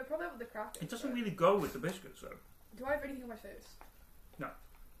You have probably with the craft. it doesn't really go with the biscuits, though. Do I have anything on my face? No.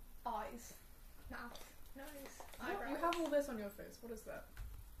 Eyes. Mouth. Nose. You Eyebrows. have all this on your face. What is that?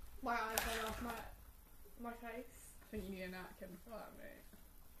 My eyes are off my face. I think you need a napkin for that, mate.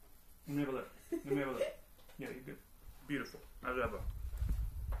 Let me have a look. Yeah, you're good. Beautiful, as ever.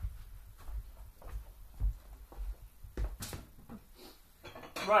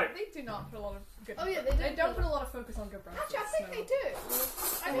 Right. They do not put a lot of good. Oh, yeah, They don't put a lot of focus on good breakfast. Actually, I think they do.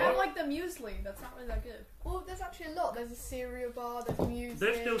 I have like the muesli. That's not really that good. Well, there's actually a lot. There's a cereal bar. There's music.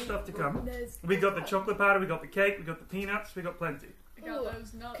 There's still stuff to come. There's We got the chocolate powder, we got the cake, we got the peanuts, we got plenty. I got Ooh.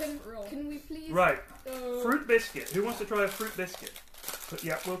 those nuts Can, for real. can we please? Right. Uh, Fruit biscuit. Who wants to try a fruit biscuit? But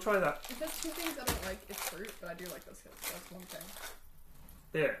yeah, we'll try that. If there's two things I don't like, it's fruit, but I do like biscuits. So that's one thing.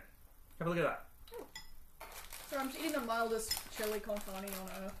 There. Have a look at that. So I'm just eating the mildest chili con carne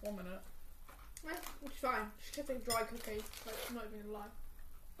on earth. 1 minute. Yeah, it's fine. She tastes like dry cookie. Like, I'm not even gonna lie.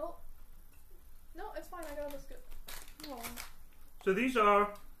 Oh. No, it's fine. I got a biscuit. Oh. So these are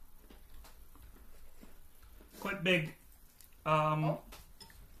quite big,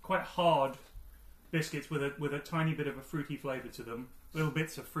 quite hard biscuits with a tiny bit of a fruity flavour to them. Little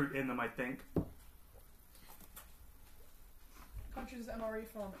bits of fruit in them, I think. Country is MRE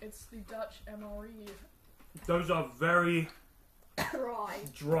from? It's the Dutch MRE. Those are very Dry.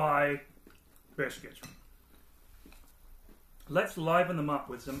 dry biscuits. Let's liven them up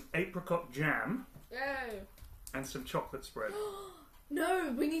with some apricot jam Yay! and some chocolate spread.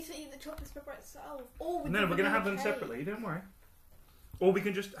 No, we need to eat the chocolate spread by itself. Or with No, the we're going to have them vanilla cake. separately, don't worry. Or we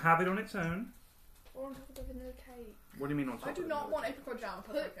can just have it on its own. Or on top of the vanilla cake. What do you mean on top I of do it? not want apricot jam on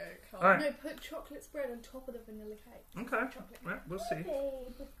top of cake. Alright. No, put chocolate spread on top of the vanilla cake. Okay, Chocolate. well, we'll see. Hey.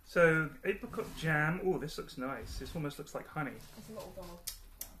 So, apricot jam. Oh, this looks nice. This almost looks like honey. It's a little dog.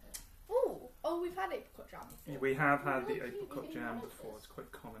 Ooh. Oh, we've had apricot jam before. We have had the Really? apricot You jam like before. this? It's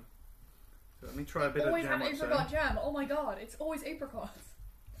quite common. So let me try a bit of Always jam have on its apricot own. jam. Oh my god, it's always apricots.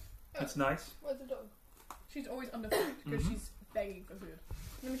 It's nice. Where's the dog? She's always underfed because Mhm. she's begging for food.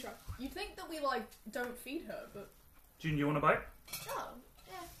 Let me try. You'd think that we like don't feed her, but June, you want a bite? Oh,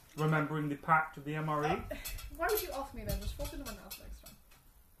 yeah. Remembering the pact of the MRE? why would you offer me then? Just fork it in my mouth next time.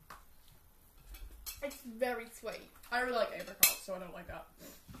 It's very sweet. I really like apricots, so I don't like that.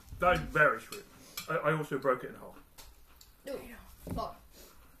 That is very sweet. I also broke it in half. Ooh, fuck.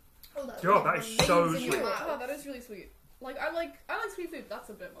 Oh, that's God, that is so amazing in sweet. your mouth. Oh, that is really sweet. Like I like sweet food. That's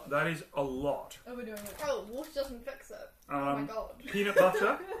a bit much. That is a lot. Overdoing it. Oh, water doesn't fix it. Oh my god. Peanut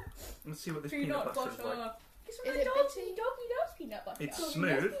butter. Let's see what this peanut butter is like. Is Is it doggy bitty? loves peanut butter. It's Doggy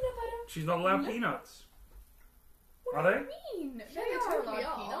smooth. loves peanut butter. She's not allowed peanuts. What Are do they? you mean? Yeah, They they are totally allowed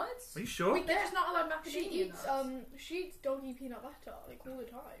are. peanuts. Are you sure? Wait, they're just not allowed She macadamia nuts. she eats doggy peanut butter like all the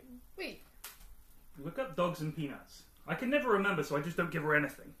time. Wait, Look up dogs and peanuts. I can never remember, so I just don't give her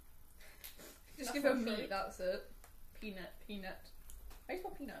anything. Just That's give her not meat. true. That's it. Peanut. How do you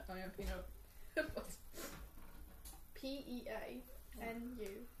spell peanut? Oh yeah, peanut. PEANUT.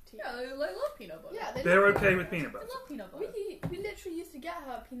 Yeah, they love peanut butter. Yeah, They're love okay with peanut They butter. love peanut butter. We literally used to get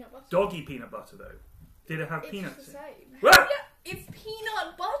her peanut butter. Doggy peanut butter, though. Did it have It's peanuts the in it? same. Ah! It's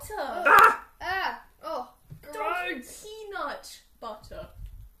peanut butter. Ah! Oh, Doggy gross. peanut butter.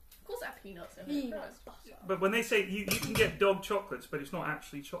 Of course, that peanuts in it. Peanut butter. But when they say you can get dog chocolates, but it's not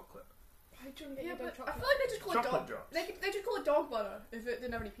actually chocolate. Why do you want to Yeah, get your but dog I chocolate? feel like they just call it Chocolate dog. drops. They just call it dog butter if it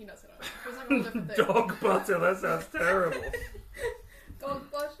didn't have any peanuts in it. It's like a whole different thing. Dog butter, that sounds terrible. Dog I'm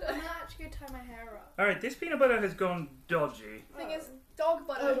butter. gonna actually go tie my hair up. Alright, this peanut butter has gone dodgy. Thing is, dog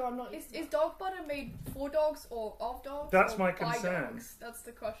butter. Oh, no, I'm not. Is dog butter made for dogs or of dogs? That's or my by concern. dogs? That's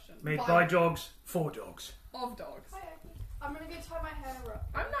the question. Made By- by dogs, for dogs. Of dogs. Hi, Aggie. I'm gonna go tie my hair up.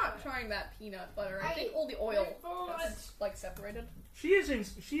 I'm not trying that peanut butter. I Hey, think all the oil move forward. is like separated. She is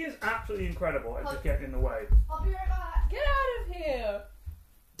absolutely incredible at just getting in the way. I'll be right back. Get out of here!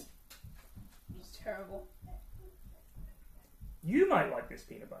 It's terrible. You might like this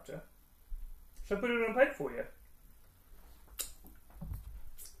peanut butter. Shall I put it on a plate for you?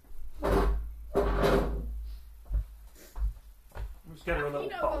 Let's get her a little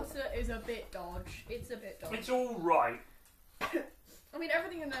Peanut bowl. butter is a bit dodge. It's a bit dodge. It's alright. I mean,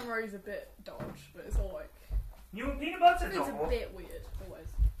 everything in MRE is a bit dodge, but it's all like You want peanut butter, it's a doll? bit weird always.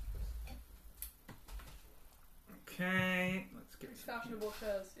 Okay, let's get some Fashionable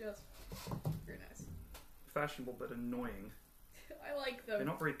chairs, yes. Very nice. fashionable but annoying. I like They're them.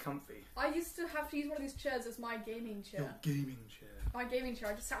 not very comfy. I used to have to use one of these chairs as my gaming chair. Your gaming chair. My gaming chair.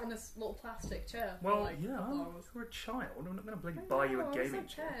 I just sat on this little plastic chair. for, Well, like, yeah, hours. you're a child. I'm not going to bloody I buy you know, a I was gaming like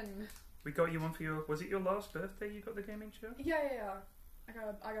chair. 10. We got you one for your. Was it your last birthday? You got the gaming chair. Yeah. I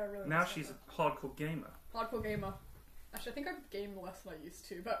got a really. Now nice she's one. a hardcore gamer. Hardcore gamer. Actually, I think I game less than I used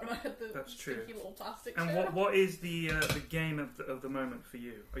to back when I had the That's true. stinky little plastic And chair. what is the game of the moment for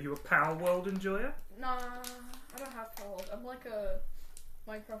you? Are you a Power World enjoyer? Nah, I don't have Cold. I'm like a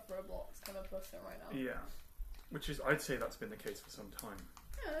Minecraft Roblox kind of person right now. Yeah, which is I'd say that's been the case for some time.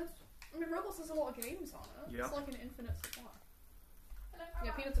 Yeah, I mean Roblox has a lot of games on it. Yeah. It's like an infinite supply.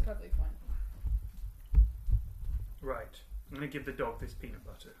 Yeah, peanuts are perfectly fine. Right, I'm gonna give the dog this peanut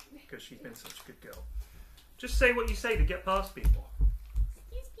butter because she's been such a good girl. Just say what you say to get past people.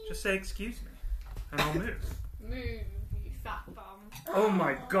 Just say excuse me, and I'll move. Move, you fat bum. Oh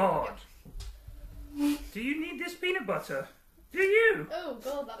my god! Do you need this peanut butter? Do you? Oh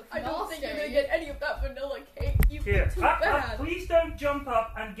god, that looks I don't think you're gonna nasty. get any of that vanilla cake. You've Here, been too bad. please don't jump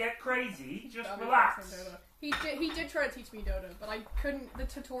up and get crazy. Just Babbyflaxes relax. and Dodo. He did try to teach me Dodo, but I couldn't. The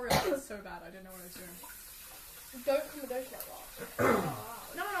tutorial was so bad. I didn't know what I was doing. Don't come with those like that.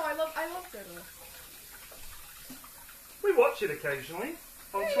 Oh, No. I love Dodo. We watch it occasionally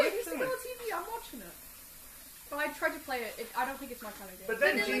on Hey, Twitch, it's don't still we? on TV. I'm watching it. But I tried to play it. I don't think it's my kind of game. But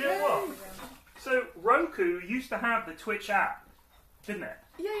then, do you know what? So Roku used to have the Twitch app, didn't it?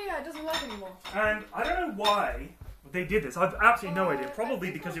 Yeah, it doesn't work anymore. And I don't know why they did this. I've absolutely no I idea. Probably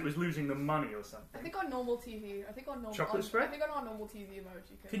think because it was losing them money or I something. think on normal TV. I think on normal. Chocolate on, spread? I think on our normal TV mode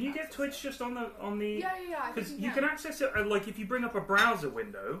you can. Can you get access Twitch it. just on the? Yeah. I Because think you can access it like if you bring up a browser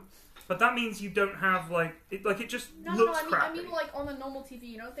window, but that means you don't have like it just No, looks I crappy. mean like on the normal TV.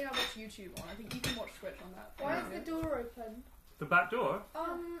 You know the thing I watch YouTube on. I think you can watch Twitch on that. why is Yeah. the door open? The back door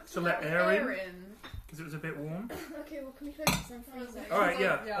So let let air in? because it was a bit warm. Okay, well, can we close this? I'm freezing. All right, like,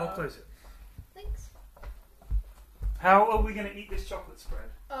 yeah, yeah. I'll close it. Thanks. How are we going to eat this chocolate spread?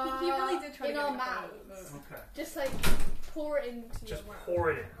 He really did try in to our get me to play mouths. it, Okay, Just like pour it into just your mouth.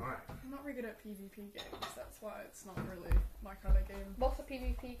 pour it in. All right. but I'm not very good at PvP games. That's why it's not really my kind of game. What's a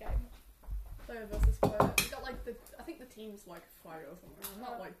PvP game? Player versus player. We got like I think the team's like 5 or something. I'm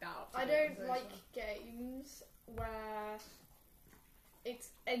not like that. I don't like games where it's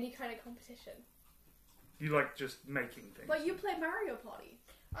any kind of competition. You like just making things. But you play Mario Party.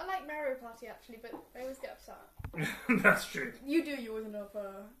 I like Mario Party actually, but I always get upset. That's true. You do. You always end up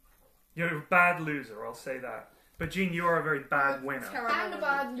You're a bad loser, I'll say that. But Jean, you are a very bad winner. terrible. And a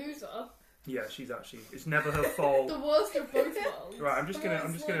bad loser. Yeah, she's actually. It's never her fault. The worst of both worlds. Right, I'm just gonna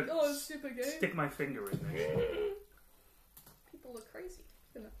Oh, it's super gay. stick my finger in there. People are crazy.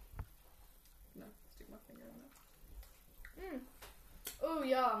 No, stick my finger in there. Oh,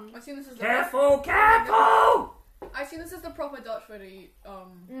 yum. I've seen this as Careful! I've seen this as the proper Dutch way to eat.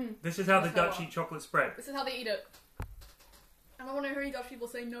 This is how the Nutella. Dutch eat chocolate spread. This is how they eat it. And I want to hear any Dutch people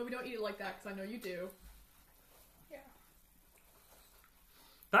say, no, we don't eat it like that, because I know you do. Yeah.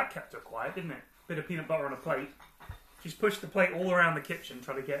 That kept her quiet, didn't it? Bit of peanut butter on a plate. She's pushed the plate all around the kitchen,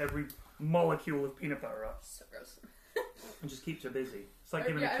 trying to get every molecule of peanut butter up, So gross. and just keeps her busy. It's like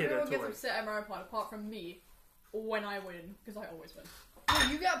giving a kid a everyone toy. gets upset at MRE Pod, apart from me, when I win, because I always win. No,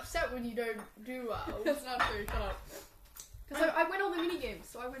 you get upset when you don't do well. That's not true, shut up. Because I win all the mini games,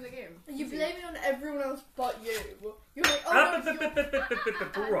 so I win the game. And you Easy. blame it on everyone else but you. You're like, oh no,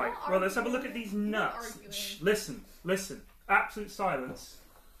 it's your... Right, well, let's have a look at these nuts. arguing. Shh, listen. Absolute silence.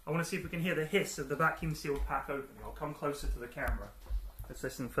 I want to see if we can hear the hiss of the vacuum sealed pack opening. I'll come closer to the camera. Let's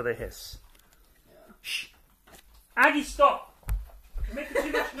listen for the hiss. Yeah. Shh. Aggie, stop! You're making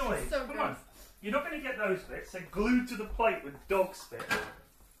too much noise. So Come gross. on. You're not going to get those bits. They're glued to the plate with dog spit.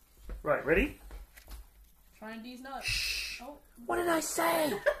 Right, ready? Trying these nuts. Shh. Oh. What did I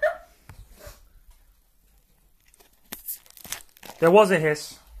say? There was a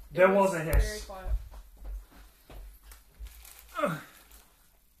hiss. There was a Very hiss. quiet.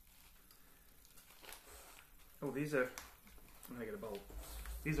 Oh, these are... I'm going to get a bowl.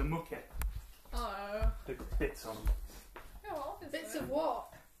 These are muke. Oh. The bits on them. Yeah, well, Bits of what?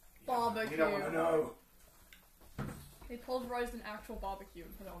 barbecue. You don't want to know. They pulverized an actual barbecue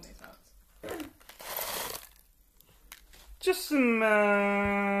and put it on these nuts. Just some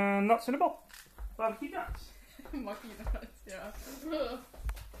nuts in a bowl. Barbecue nuts. Mucky nuts, yeah.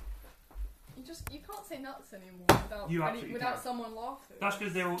 You can't say nuts anymore without someone laughing. That's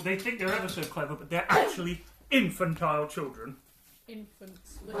because they think they're ever so clever, but they're actually infantile children.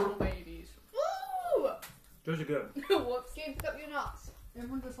 Infants, little babies. Woo! Those are good. Whoops. Game, pick up your nuts.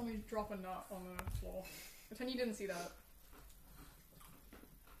 Everyone just saw me drop a nut on the floor. Pretend you didn't see that.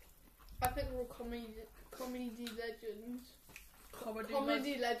 I think we're all comedy legends.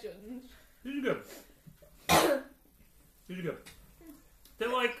 Comedy legends. These are good. These are good.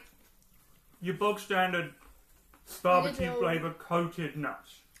 They're like your bog standard barbecue Little. flavour coated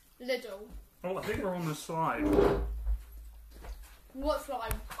nuts. Little. Oh, I think we're on the slide. What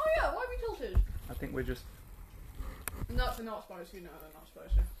slime? Oh yeah, why are we tilted? I think we're just... Nuts are not spicy, no, they're not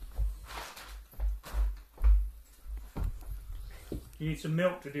spicy. You need some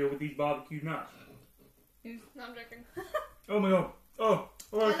milk to deal with these barbecue nuts. No, I'm joking. Oh my god. Oh, it's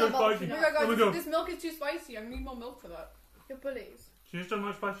so I love spicy. barbecue Oh my god, Oh my guys, god. this milk is too spicy. I need more milk for that. You're bullies. She just doesn't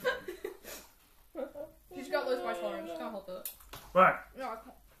like spicy. She's got low spice tolerance, she can't help it. Right, No, I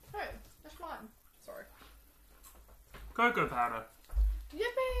can't. Hey, that's mine. Sorry. cocoa powder.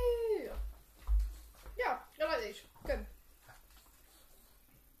 Yippee! Yeah, I like these. Good.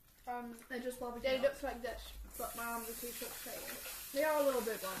 They're just barbecue They nuts. look like this, but my arms are too short to say it. They are a little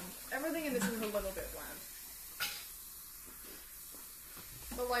bit bland. Everything in this is a little bit bland.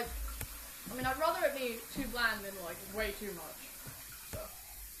 But like, I mean, I'd rather it be too bland than like way too much. So.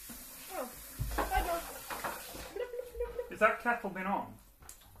 Oh, hi dog. Has that kettle been on?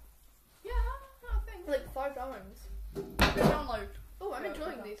 Yeah, I think. Like 5 times. They sound like Oh, I'm Yeah,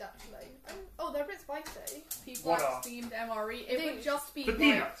 enjoying okay. these actually. Oh, they're a bit spicy. What PFlax are? themed MRE. It They- would just be The like,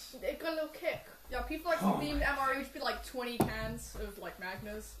 peanuts. They've got a little kick. yeah, PFlax Oh. themed MRE would just be like 20 cans of like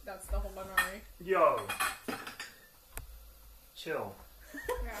Magners. That's the whole MRE. Yo. Chill.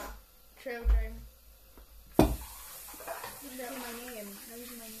 Yeah. Trail dream. Using my name. I'm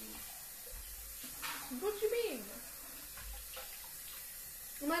using my name. What do you mean?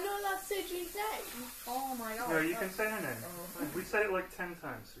 Am I not allowed to say Jean's name? Oh my god. No, you can say her name. Oh. We said it like 10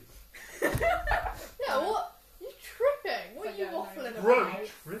 times, sweet. Yeah, what? You're tripping. What are you Yeah, no, waffling about? Bro, you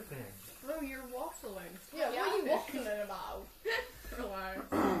tripping. Oh, you're waffling. Yeah, what are you waffling about? Relax.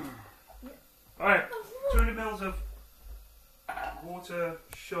 Alright, 200 mils of water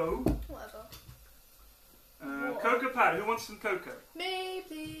show. Whatever. Cocoa powder. Who wants some cocoa? Me,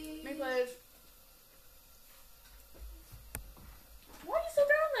 please. Me please. Why are you still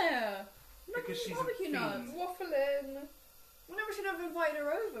down there? You're Because making she's a barbecue fiend. nuts. Waffling. We never should have invited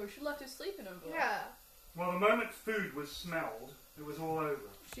her over. She left us sleeping over. Yeah. Well, the moment food was smelled, it was all over.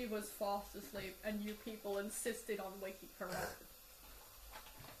 She was fast asleep, and you people insisted on waking her up.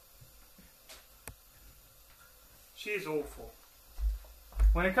 She is awful.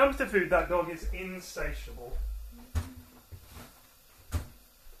 When it comes to food, that dog is insatiable.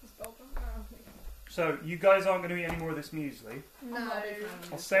 Is Belgium? Oh, So, you guys aren't going to eat any more of this muesli. I'm not a big fan of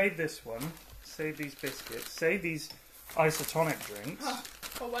I'll this. save this one. Save these biscuits. Save these isotonic drinks.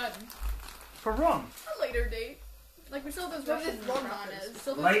 For when? For Ron. A later date. Like, we still have those What Russian is Ron crackers. manners?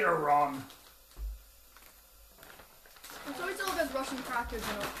 Still those- Later, Ron. I'm sure we still have those Russian crackers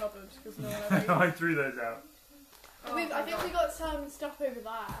in our cupboards because no one ever ate I threw those out. Oh I my think God. we got some stuff over there.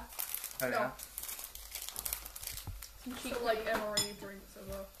 Oh, yeah. Some cheap, like, MRE drinks as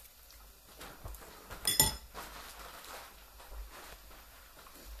well.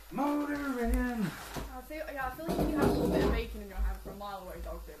 Motoring. I feel like if you have a little bit of bacon in your hand from a mile away,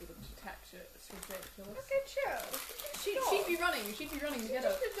 dog be able to detect it. It's ridiculous. Look at you. She'd be running to get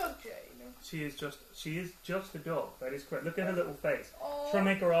her. She's a dog, Jane. She is just a dog. That is correct. Look at her little face. Oh, Trying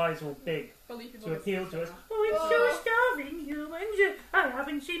to make her eyes all big believe people to listen appeal to us. that. Oh, it's so starving, humans. I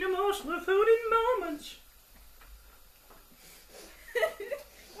haven't seen a morsel of food in moments. Oh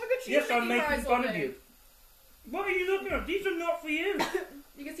my God, she's Yes, I'm making her making eyes all fun of big. you. What are you looking at? These are not for you.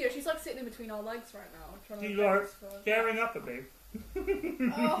 You can see her. She's like sitting in between our legs right now. Trying to She's look like at us for- staring up at me.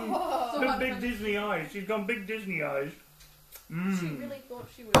 Oh. Her big Disney eyes. She's got big Disney eyes. She Mmm. really thought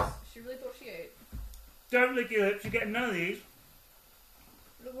she ate. Don't lick your lips. You're getting none of these.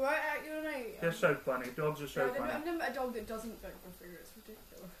 Look right at you and I. They're so funny. Dogs are so Yeah, funny. I've never met a dog that doesn't beg for food. It's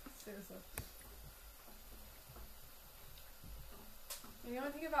ridiculous. Seriously. And the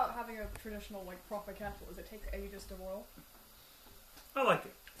only thing about having a traditional, like, proper kettle is it takes ages to boil. I like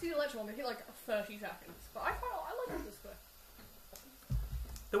it. See the electric one, they take like 30 seconds. But I like it this way.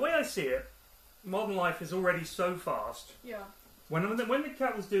 The way I see it, modern life is already so fast. Yeah. When the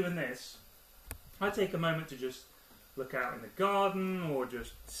cat was doing this, I take a moment to just look out in the garden or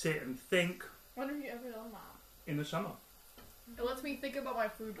just sit and think When have you ever done that? in the summer. It lets me think about my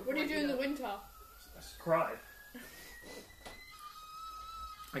food. What do you do in the winter? I cry.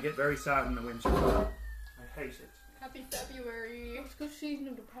 I get very sad in the winter. I hate it. Happy February. It's because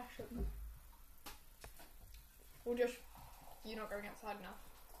seasonal depression. Or just you're not going outside enough.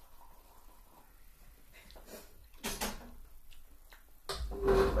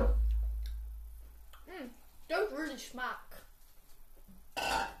 Don't really smack.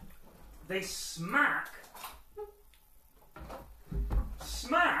 They smack.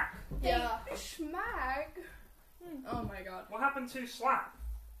 Smack? Yeah. They smack. Oh my god. What happened to slap?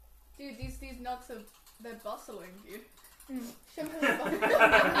 Dude, these nuts are, they're bustling, dude.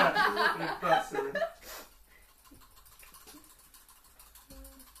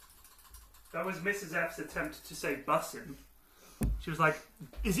 That was Mrs. F's attempt to say bussin'. She was like,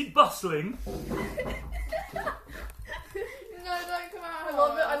 "Is it bustling?" No, don't come out.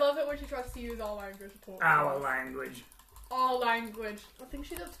 I love it when she tries to use our language to talk. to Our us. language. Our language. I think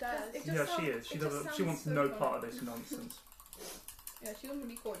she's upstairs. It just Yeah, sounds- she is. She it just doesn't. She sounds wants so no funny. part of this nonsense. Yeah, she doesn't want to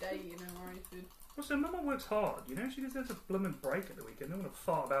be caught dirty, you know, or anything. Also, Mama works hard. You know, she deserves a blooming break at the weekend. I don't want to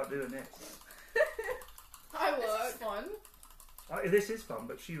fart about doing this. I This work. is fun. This is fun,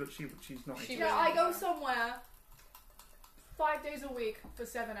 but she's not. She- into it. Yeah, I go somewhere 5 days a week for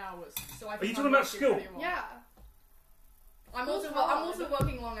 7 hours. So I Are you can talking about work it school? pretty well. Yeah. I'm School's also hard.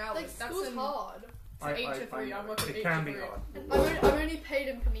 working long hours. Like, That's school's in hard. it's 8 to 3. I work at 8 It can to be 3. hard. I'm only paid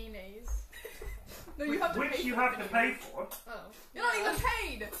in paninis. No, you have to Which pay you for have it to anyway. pay for. Oh. You're not even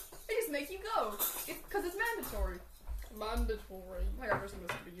paid. They just make you go. Because it's mandatory. Mandatory. My God, there's supposed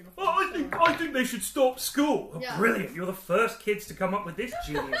to be uniform. I think they should stop school. Yeah. Brilliant! You're the first kids to come up with this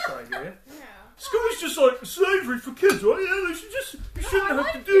genius idea. Yeah. School is just like slavery for kids, right? Yeah, they should just. You shouldn't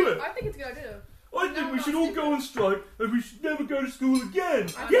have to do it. I think it's a good idea. I think No, we no, should all it's go on strike and we should never go to school again.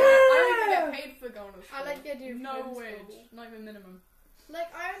 I Yeah! don't even get paid for going to school. I like the idea of no going to wage, school. not even minimum. Like,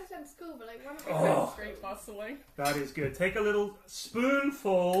 I understand school, but like, when Oh. Straight bustling. That is good. Take a little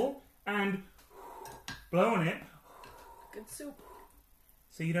spoonful and blow on it Good soup.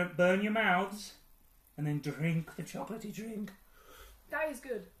 so you don't burn your mouths, and then drink the chocolatey drink. That is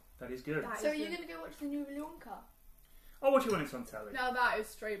good. That is good. That So is are you good. gonna go watch the new Willy Wonka? I'll watch it when it's on telly. Now that is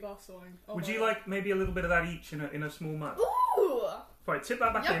straight bustling. Oh Would my you God. like maybe a little bit of that each in a small mug? Ooh! Right, tip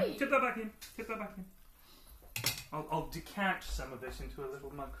that back in. Yummy. Tip that back in. Tip that back in. I'll decant some of this into a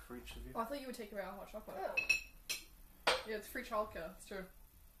little mug for each of you. Oh, I thought you would take away our hot chocolate. Oh. Yeah, it's free childcare. It's true.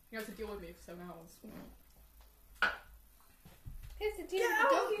 You have to deal with me for 7 hours. Here's the deal Get with out!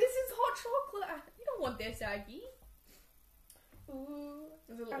 the doggy. This is hot chocolate. You don't want this, Aggie. Ooh,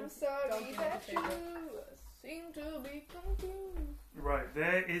 There's a little I'm sorry doggy on that the you table. seem to be confused. Right,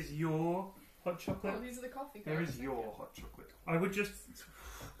 there is your hot chocolate. Oh, these are the coffee There cups. is your hot chocolate. I would just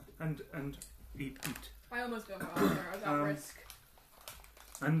and eat. I almost got my there. I was at risk.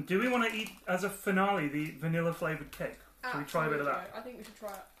 And do we want to eat as a finale the vanilla flavoured cake? Should we try a bit of that? I think we should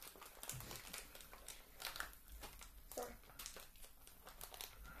try it.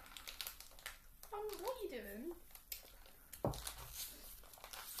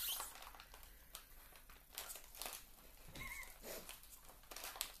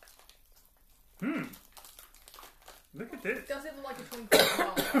 Look at this. Does it look like a twinkle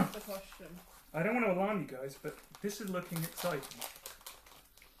star? That's the question. I don't want to alarm you guys, but this is looking exciting.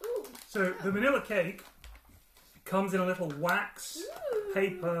 Ooh. So the vanilla cake comes in a little wax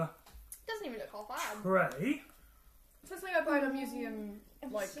paper Doesn't even look half bad. tray. It's something I buy at a museum,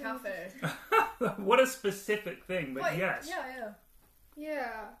 like, so cafe. What a specific thing, but Like, yes. Yeah.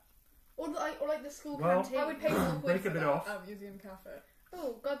 Yeah. Or like the school Well, canteen. I would pay full quid Break a for bit that off. at a museum cafe.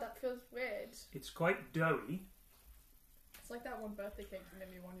 Oh god, that feels weird. It's quite doughy. It's like that one birthday cake you gave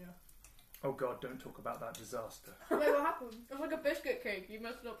me one year. Oh god, don't talk about that disaster. Wait, what happened? It was like a biscuit cake. You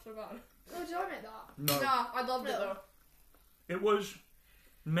messed it up so bad. Oh, did I make that? No. Nah, I loved it No. though. It was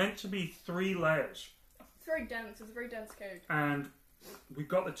meant to be 3 layers, It's very dense. It's a very dense cake. and we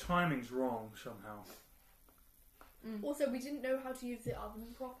got the timings wrong somehow. Also, we didn't know how to use the oven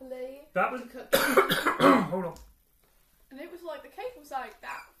properly That was... to cook. Hold on. And it was like, the cake was like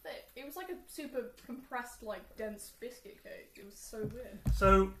that thick. It was like a super compressed, like, dense biscuit cake. It was so weird.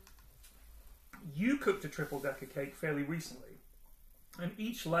 So, you cooked a triple-decker cake fairly recently, and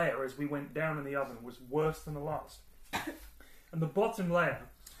each layer as we went down in the oven was worse than the last. And the bottom layer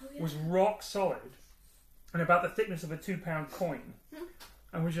was rock solid, and about the thickness of a £2 coin,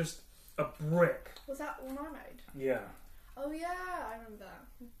 and was just a brick. Was that one I made? Yeah. Oh yeah, I remember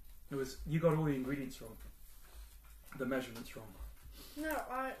that. It was. You got all the ingredients wrong. The measurements wrong. No,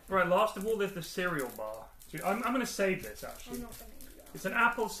 Right, last of all, there's the cereal bar. I'm going to save this, actually. I'm not going to do that. It's an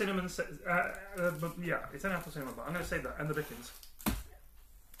apple cinnamon... yeah, it's an apple cinnamon bar. I'm going to save that. And the Dickens.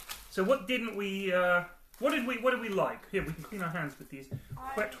 So what didn't we... What did we like? Here, we can clean our hands with these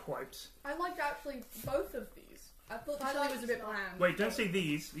wet wipes. I liked actually both of these. I thought the chili was a bit bland. Wait, don't say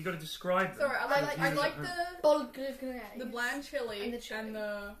these. You got to describe them. Sorry, I like the Bolognese. bland chili And the chili. and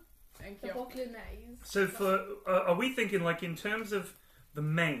the... Thank The you. bolognese. So for... are we thinking, like, in terms of the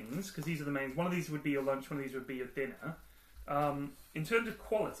mains, because these are the mains, one of these would be your lunch, one of these would be your dinner. In terms of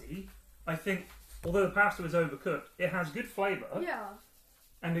quality, I think, although the pasta was overcooked, it has good flavour. Yeah.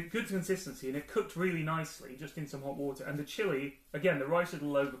 And a good consistency, and it cooked really nicely, just in some hot water. And the chili, again, the rice is a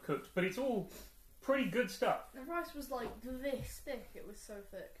little overcooked, but it's all pretty good stuff. The rice was like this thick. It was so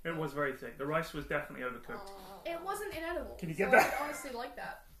thick. It was very thick. The rice was definitely overcooked. It wasn't inedible. Can you get so that? I honestly like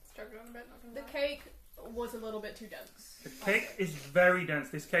that. Struggling a bit. Not gonna The lie. cake was a little bit too dense. The cake is very dense.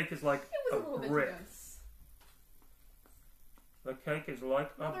 This cake is like It was a little bit brick. too dense. The cake is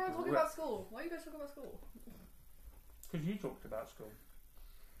like Now they're all a talking brick. about school. Why are you guys talking about school? Because you talked about school.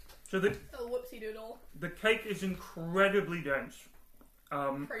 So the Oh, whoopsie doodle. cake is incredibly dense.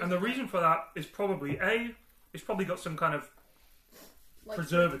 Crazy And the dense. reason for that is probably, it's probably got some kind of Like,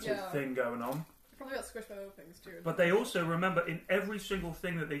 preservative yeah. thing going on. Probably got squished by other things too. But they also, remember, in every single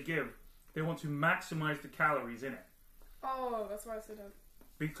thing that they give, they want to maximise the calories in it. Oh, that's why I said that.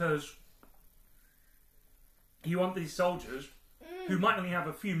 Because you want these soldiers, who might only have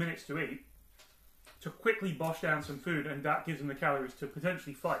a few minutes to eat, to quickly bosh down some food, and that gives them the calories to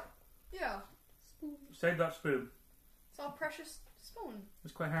potentially fight. Yeah. Save that spoon. It's our precious spoon.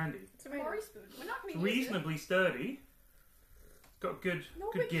 It's quite handy. It's a MRE spoon. We're not going It's to use it. reasonably sturdy. Got good, No,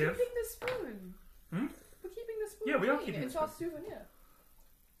 we're good give. keeping the spoon. Hmm? We're keeping the spoon. Yeah, we are clean. keeping the It's our souvenir.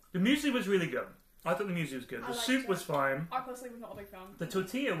 The muesli was really good. I thought the muesli was good. I The liked soup it. was fine. I personally was not a big fan. The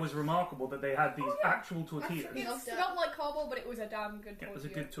tortilla was remarkable that they had these Oh, yeah. actual tortillas. Actually, It Loved it. smelled like cardboard, but it was a damn good tortilla. It was a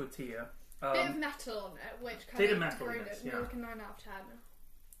good tortilla. Bit of metal on it, which kind Bit of of metal in ruined it, it. yeah. Like a 9 out of 10.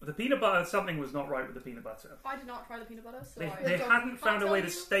 The peanut butter, something was not right with the peanut butter. I did not try the peanut butter, so They, I they don't- hadn't found a way to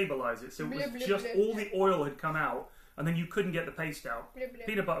tell you. stabilise it, so it was Blip, blip, just blip. all the oil had come out, and then you couldn't get the paste out. Blip, blip.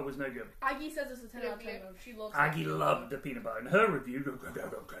 Peanut butter was no good. Aggie says it's a 10 out of 10 Blip, though. She loves Aggie peanut loved butter. the peanut butter. In her review,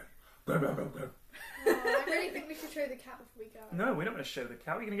 I really think we should show the cat before we go. no, we're not going to show the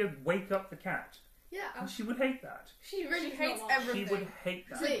cat. We're going to go wake up the cat. Yeah. And she would hate that. She really She hates not like- everything. She would hate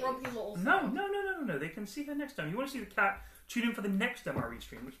It's that. like grumpy little No. They can see her next time. You want to see the cat? Tune in for the next MRE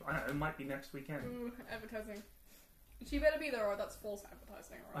stream, which I don't know, might be next weekend. Ooh, advertising. She better be there or that's false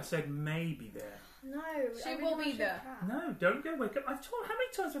advertising, I right? said maybe there. No. She I really will wanna be show there. the cat. No, don't go wake up. I've told how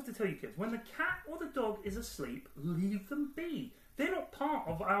many times do I have to tell you kids? When the cat or the dog is asleep, leave them be. They're not part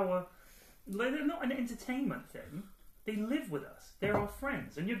of our. They're not an entertainment thing. They live with us. They're our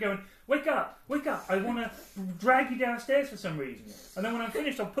friends. And you're going, wake up, wake up. I want to drag you downstairs for some reason. And then when I'm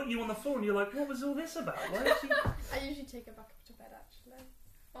finished, I'll put you on the floor and you're like, what was all this about? I usually take her back up to bed actually.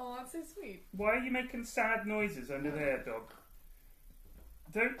 Oh, that's so sweet. Why are you making sad noises under there, dog?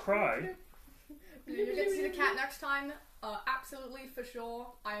 Don't cry. You get to see the cat next time. Absolutely, for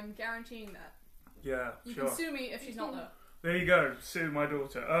sure. I am guaranteeing that. Yeah, You sure. can sue me if she's not there. There you go. Sue my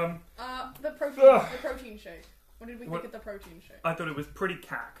daughter. The Ugh. protein shake. What did we think of the protein shake? I thought it was pretty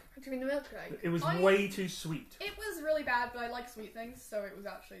cack. What do you mean the milkshake? It was way too sweet. It was really bad, but I like sweet things, so it was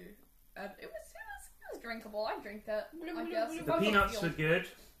actually it was drinkable. I drink it. I guess. The peanuts were good.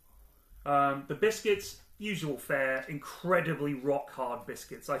 The biscuits, usual fare, incredibly rock hard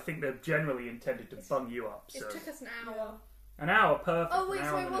biscuits. I think they're generally intended to bung you up. So. It took us an hour. An hour, perfect. Oh wait,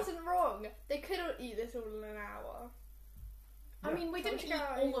 so I wasn't wrong. They couldn't eat this all in an hour. Yeah. I mean, we didn't eat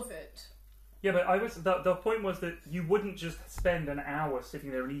all of it. Yeah, but the point was that you wouldn't just spend an hour sitting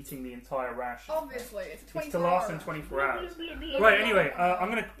there and eating the entire ration. Obviously, it's to last in 24 hours. Right, anyway,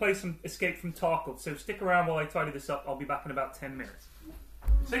 I'm going to play some Escape from Tarkle, so stick around while I tidy this up. I'll be back in about 10 minutes.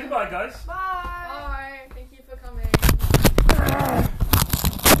 Say goodbye, guys. Bye. Bye. Thank you for coming.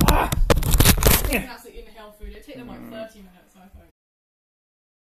 That's the inhale food. It took them like 30 minutes.